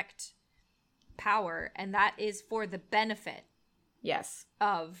direct power, and that is for the benefit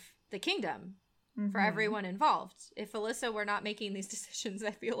of the kingdom for everyone involved. If Alyssa were not making these decisions,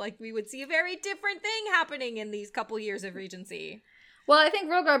 I feel like we would see a very different thing happening in these couple years of Regency. Well, I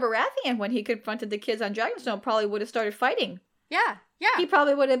think Rhaegar Baratheon, when he confronted the kids on Dragonstone, probably would have started fighting. Yeah. He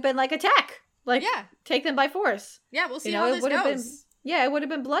probably would have been like, attack. Like, take them by force. Yeah, we'll see how this goes. It would have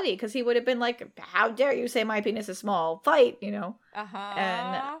been bloody, because he would have been like, how dare you say my penis is small? Fight, you know?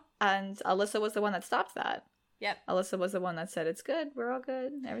 And Alyssa was the one that stopped that. Yep. Alyssa was the one that said, it's good, we're all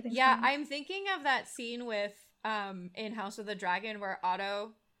good, everything's fine. I'm thinking of that scene with, in House of the Dragon, where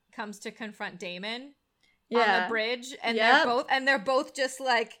Otto comes to confront Daemon on the bridge, and they're both just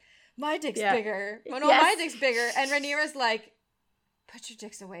like, my dick's bigger. Oh no, my dick's bigger. And Rhaenyra's like, put your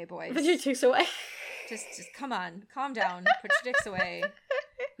dicks away, boys. Put your dicks away. Just come on, calm down. Put your dicks away.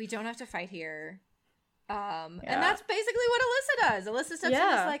 We don't have to fight here. And that's basically what Alyssa does. Alyssa steps in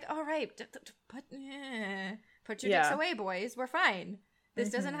and is like, all right, put your dicks away, boys. We're fine. This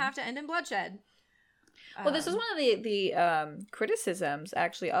doesn't have to end in bloodshed. Well, this is one of the criticisms,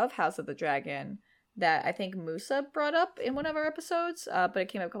 actually, of House of the Dragon that I think Musa brought up in one of our episodes, but it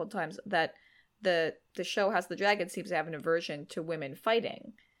came up a couple of times, that the show House of the Dragon seems to have an aversion to women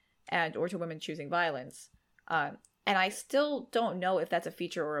fighting or to women choosing violence. And I still don't know if that's a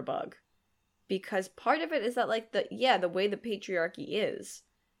feature or a bug. Because part of it is that, like, the way the patriarchy is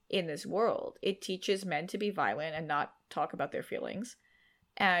in this world, it teaches men to be violent and not talk about their feelings,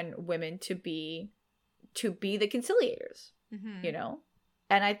 and women to be the conciliators, you know?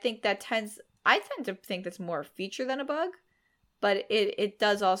 And I think I tend to think that's more a feature than a bug, but it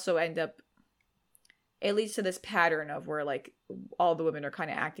does also end up, it leads to this pattern of where, like, all the women are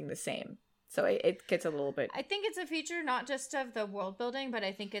kind of acting the same. So it gets a little bit... I think it's a feature not just of the world building, but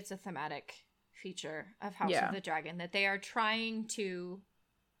I think it's a thematic feature of House of the Dragon, that they are trying to...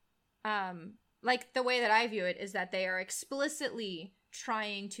 like, the way that I view it is that they are explicitly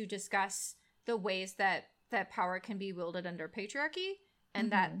trying to discuss the ways that power can be wielded under patriarchy,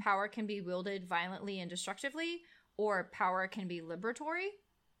 and that power can be wielded violently and destructively, or power can be liberatory.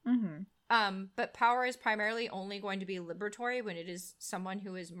 But power is primarily only going to be liberatory when it is someone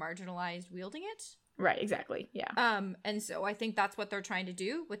who is marginalized wielding it. Right, exactly, yeah. And so I think that's what they're trying to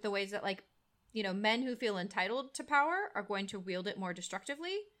do with the ways that, like, you know, men who feel entitled to power are going to wield it more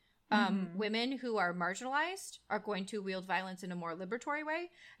destructively. Women who are marginalized are going to wield violence in a more liberatory way.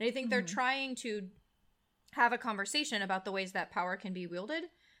 And I think they're trying to have a conversation about the ways that power can be wielded,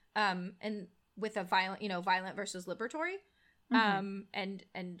 and with a violent versus liberatory.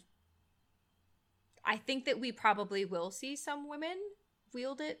 And I think that we probably will see some women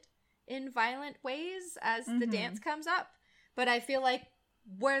wield it in violent ways as the dance comes up. But I feel like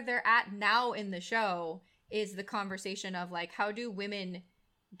where they're at now in the show is the conversation of, like, how do women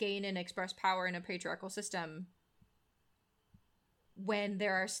gain and express power in a patriarchal system when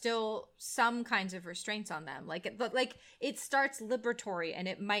there are still some kinds of restraints on them. Like it starts liberatory and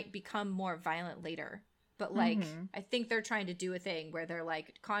it might become more violent later. But, like, I think they're trying to do a thing where they're,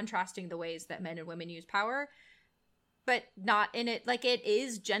 like, contrasting the ways that men and women use power, but not in it. Like, it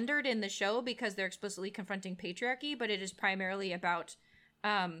is gendered in the show because they're explicitly confronting patriarchy, but it is primarily about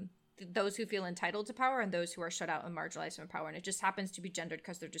those who feel entitled to power and those who are shut out and marginalized from power. And it just happens to be gendered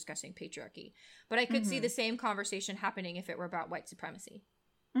because they're discussing patriarchy. But I could see the same conversation happening if it were about white supremacy.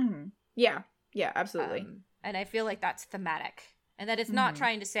 Yeah, absolutely. And I feel like that's thematic. And that it's not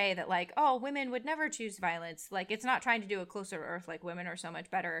trying to say that, like, oh, women would never choose violence. Like, it's not trying to do a closer to earth, like, women are so much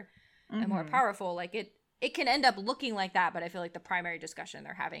better and more powerful. Like, it can end up looking like that, but I feel like the primary discussion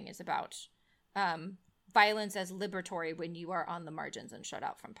they're having is about violence as liberatory when you are on the margins and shut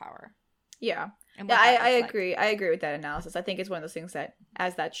out from power. Yeah. I agree. I agree with that analysis. I think it's one of those things that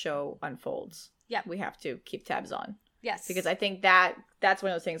as that show unfolds, we have to keep tabs on. Yes. Because I think that's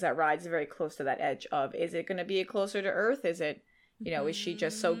one of those things that rides very close to that edge of, is it going to be closer to Earth? Is it, is she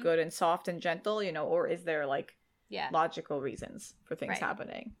just so good and soft and gentle, or is there like logical reasons for things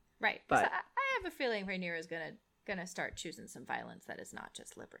happening? Right. But I have a feeling Rhaenyra is gonna start choosing some violence that is not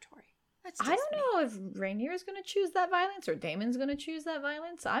just liberatory. I don't know if Rhaenyra is going to choose that violence or Daemon's going to choose that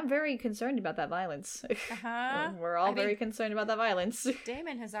violence. I'm very concerned about that violence. We're all very concerned about that violence.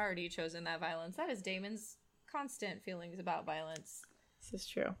 Daemon has already chosen that violence. That is Daemon's constant feelings about violence. This is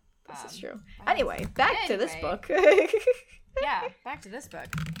true. Anyway, back to this book. Yeah, back to this book.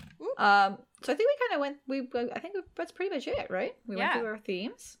 So I think we kind of went. I think that's pretty much it, right? We went through our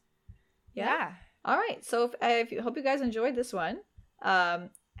themes. Yeah. All right. So I hope you guys enjoyed this one.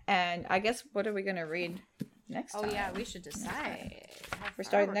 And I guess, what are we going to read next time? Oh, yeah, we should decide. We're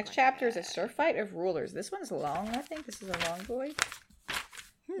starting the next chapter is A Surf Fight of Rulers. This one's long, I think. This is a long boy.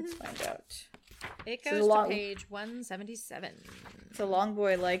 Let's find out. It goes to page 177. It's a long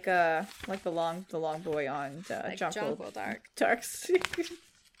boy like the long boy on Jonquil Darks.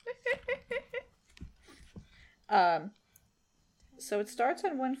 So it starts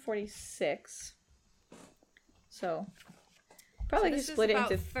on 146. So... Probably could split it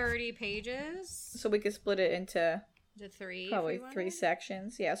into 30 pages. So we could split it into three. Probably 3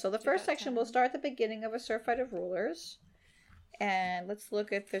 sections. Yeah. So the first section will start at the beginning of A Surf Fight of Rulers. And let's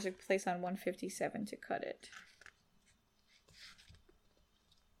look if there's a place on 157 to cut it.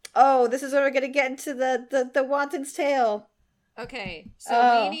 Oh, this is where we're gonna get into the Wanton's Tale. Okay.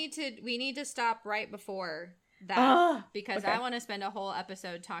 So we need to stop right before that because okay. I want to spend a whole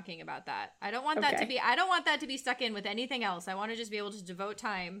episode talking about that. I don't want that to be stuck in with anything else. I want to just be able to devote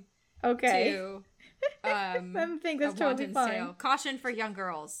time to I think that's totally fine. Tale. Caution for young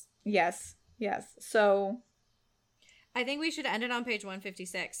girls. Yes. So I think we should end it on page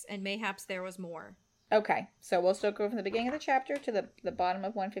 156 and mayhaps there was more. Okay. So we'll still go from the beginning of the chapter to the bottom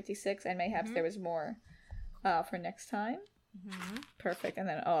of 156 and mayhaps there was more for next time. Mm-hmm. Perfect. And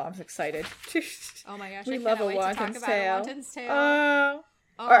then I'm excited. Oh my gosh, we love a Wanton's Tale.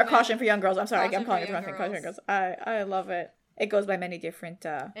 Oh, or a Caution for Young Girls. I'm sorry, I'm calling it the wrong thing. Caution for Young Girls. I love it. It goes by many different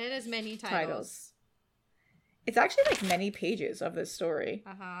it is many titles. It's actually like many pages of this story.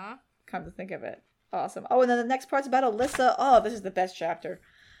 Come to think of it. Awesome. Oh, and then the next part's about Alyssa. Oh, this is the best chapter.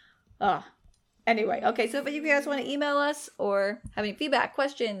 Anyway, okay, so if you guys want to email us or have any feedback,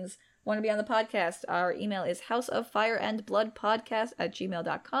 questions, want to be on the podcast, our email is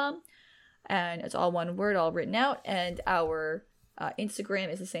houseoffireandbloodpodcast@gmail.com, and it's all one word, all written out. And our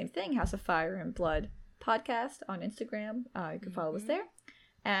Instagram is the same thing, House of Fire and Blood Podcast on Instagram. You can follow us there.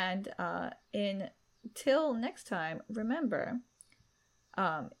 And until next time, remember,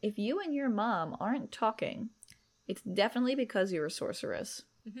 if you and your mom aren't talking, it's definitely because you're a sorceress.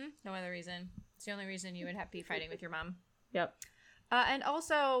 No other reason. It's the only reason you would be fighting with your mom. Yep. And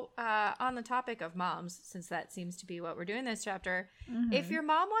also, on the topic of moms, since that seems to be what we're doing this chapter, if your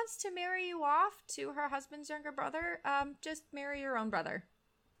mom wants to marry you off to her husband's younger brother, just marry your own brother.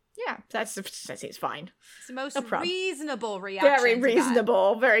 Yeah, that seems fine. It's the most reasonable reaction. Very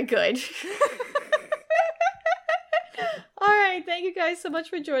reasonable. Very good. All right. Thank you guys so much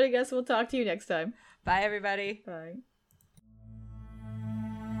for joining us. We'll talk to you next time. Bye, everybody. Bye.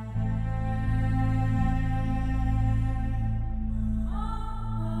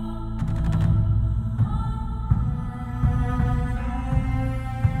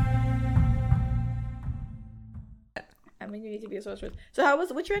 I mean, you need to be a sorceress. So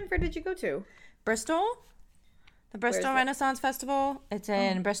which Renfair did you go to? Bristol. The Bristol Renaissance Festival. It's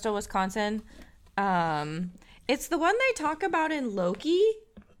in Bristol, Wisconsin. It's the one they talk about in Loki.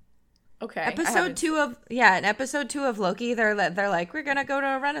 Okay. Episode 2 of Loki, they're like, we're gonna go to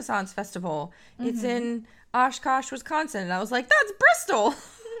a Renaissance Festival. It's in Oshkosh, Wisconsin. And I was like, that's Bristol.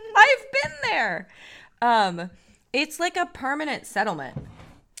 I've been there. It's like a permanent settlement.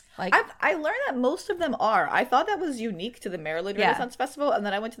 Like I learned that most of them are. I thought that was unique to the Maryland Renaissance Festival, and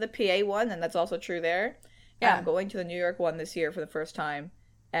then I went to the PA one, and that's also true there. Yeah. I'm going to the New York one this year for the first time,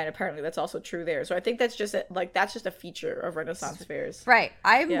 and apparently that's also true there. So I think that's just a feature of Renaissance fairs. Right.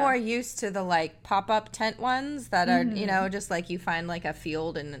 I'm more used to the like pop-up tent ones that are, just like you find like a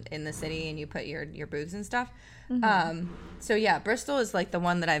field in the city and you put your booths and stuff. So yeah, Bristol is like the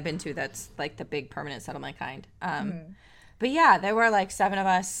one that I've been to that's like the big permanent settlement kind. But yeah, there were like 7 of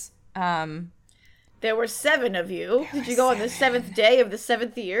us. There were 7 of you. Did you go on the 7th day of the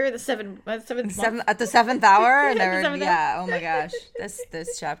 7th year, the seventh month? At the 7th hour? And there were, yeah, oh my gosh.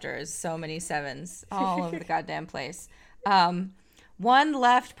 This chapter is so many 7s all over the goddamn place. One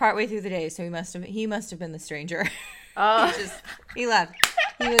left partway through the day, so he must have been the stranger. He left.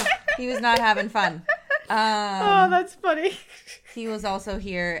 He was not having fun. Oh, that's funny. He was also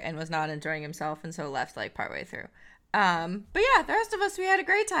here and was not enjoying himself, and so left like partway through. But yeah, the rest of us, we had a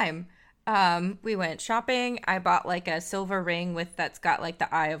great time. We went shopping. I bought like a silver ring that's got like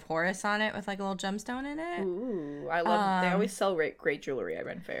the Eye of Horus on it with like a little gemstone in it. Ooh, I love. They always sell great jewelry at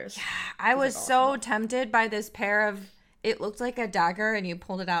Ren fairs. Yeah, I was so tempted by this pair of. It looked like a dagger, and you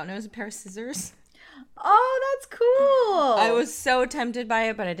pulled it out, and it was a pair of scissors. Oh, that's cool. I was so tempted by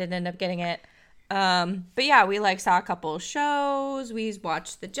it, but I didn't end up getting it. But yeah, we like saw a couple shows. We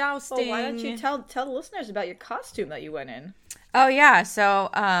watched the jousting. Well, why don't you tell the listeners about your costume that you went in? Oh yeah, so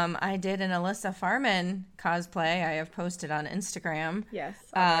I did an Alyssa Farman cosplay. I have posted on Instagram. Yes,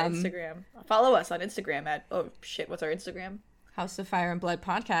 on Instagram. Follow us on Instagram at what's our Instagram? House of Fire and Blood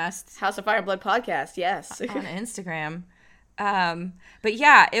Podcast. House of Fire and Blood Podcast. Yes, on Instagram. But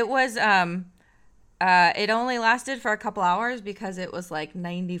yeah, it was. It only lasted for a couple hours because it was like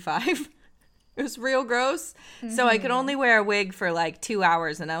 95. It was real gross. Mm-hmm. So I could only wear a wig for like 2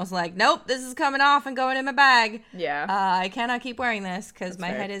 hours. And I was like, nope, this is coming off and going in my bag. Yeah. I cannot keep wearing this because my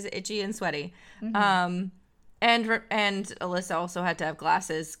head is itchy and sweaty. Mm-hmm. And Alyssa also had to have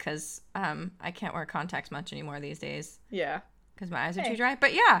glasses because I can't wear contacts much anymore these days. Yeah. Because my eyes are too dry.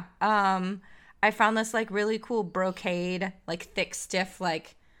 But yeah, I found this like really cool brocade, like thick, stiff,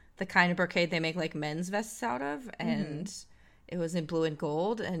 like the kind of brocade they make like men's vests out of. And it was in blue and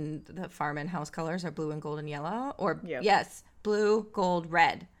gold, and the Farman house colors are blue and gold and yellow. Yes, blue, gold,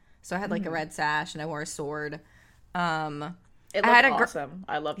 red. So I had like a red sash, and I wore a sword. It looked awesome.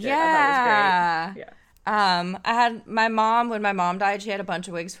 I loved it. Yeah. I thought it was great. Yeah. I had when my mom died, she had a bunch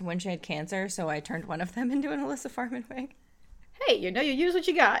of wigs from when she had cancer, so I turned one of them into an Alyssa Farman wig. Hey, you use what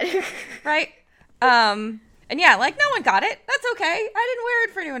you got. Right? And yeah, like, no one got it. That's okay. I didn't wear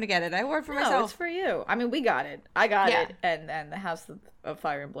it for anyone to get it. I wore it for myself. No, it's for you. I mean, we got it. I got it. And the House of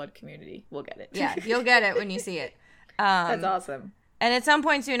Fire and Blood community will get it. Yeah, you'll get it when you see it. That's awesome. And at some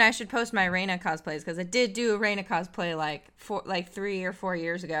point soon, I should post my Reyna cosplays, because I did do a Reyna cosplay like 3 or 4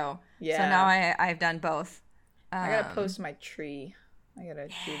 years ago. Yeah. So now I've done both. I gotta post my tree. I gotta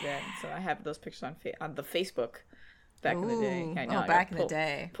do that. So I have those pictures on the Facebook back in the day. I know. Back in the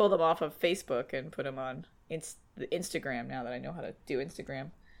day. Pull them off of Facebook and put them on the Instagram now that I know how to do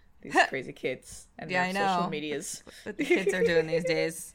Instagram. These crazy kids and their social medias. What the kids are doing these days.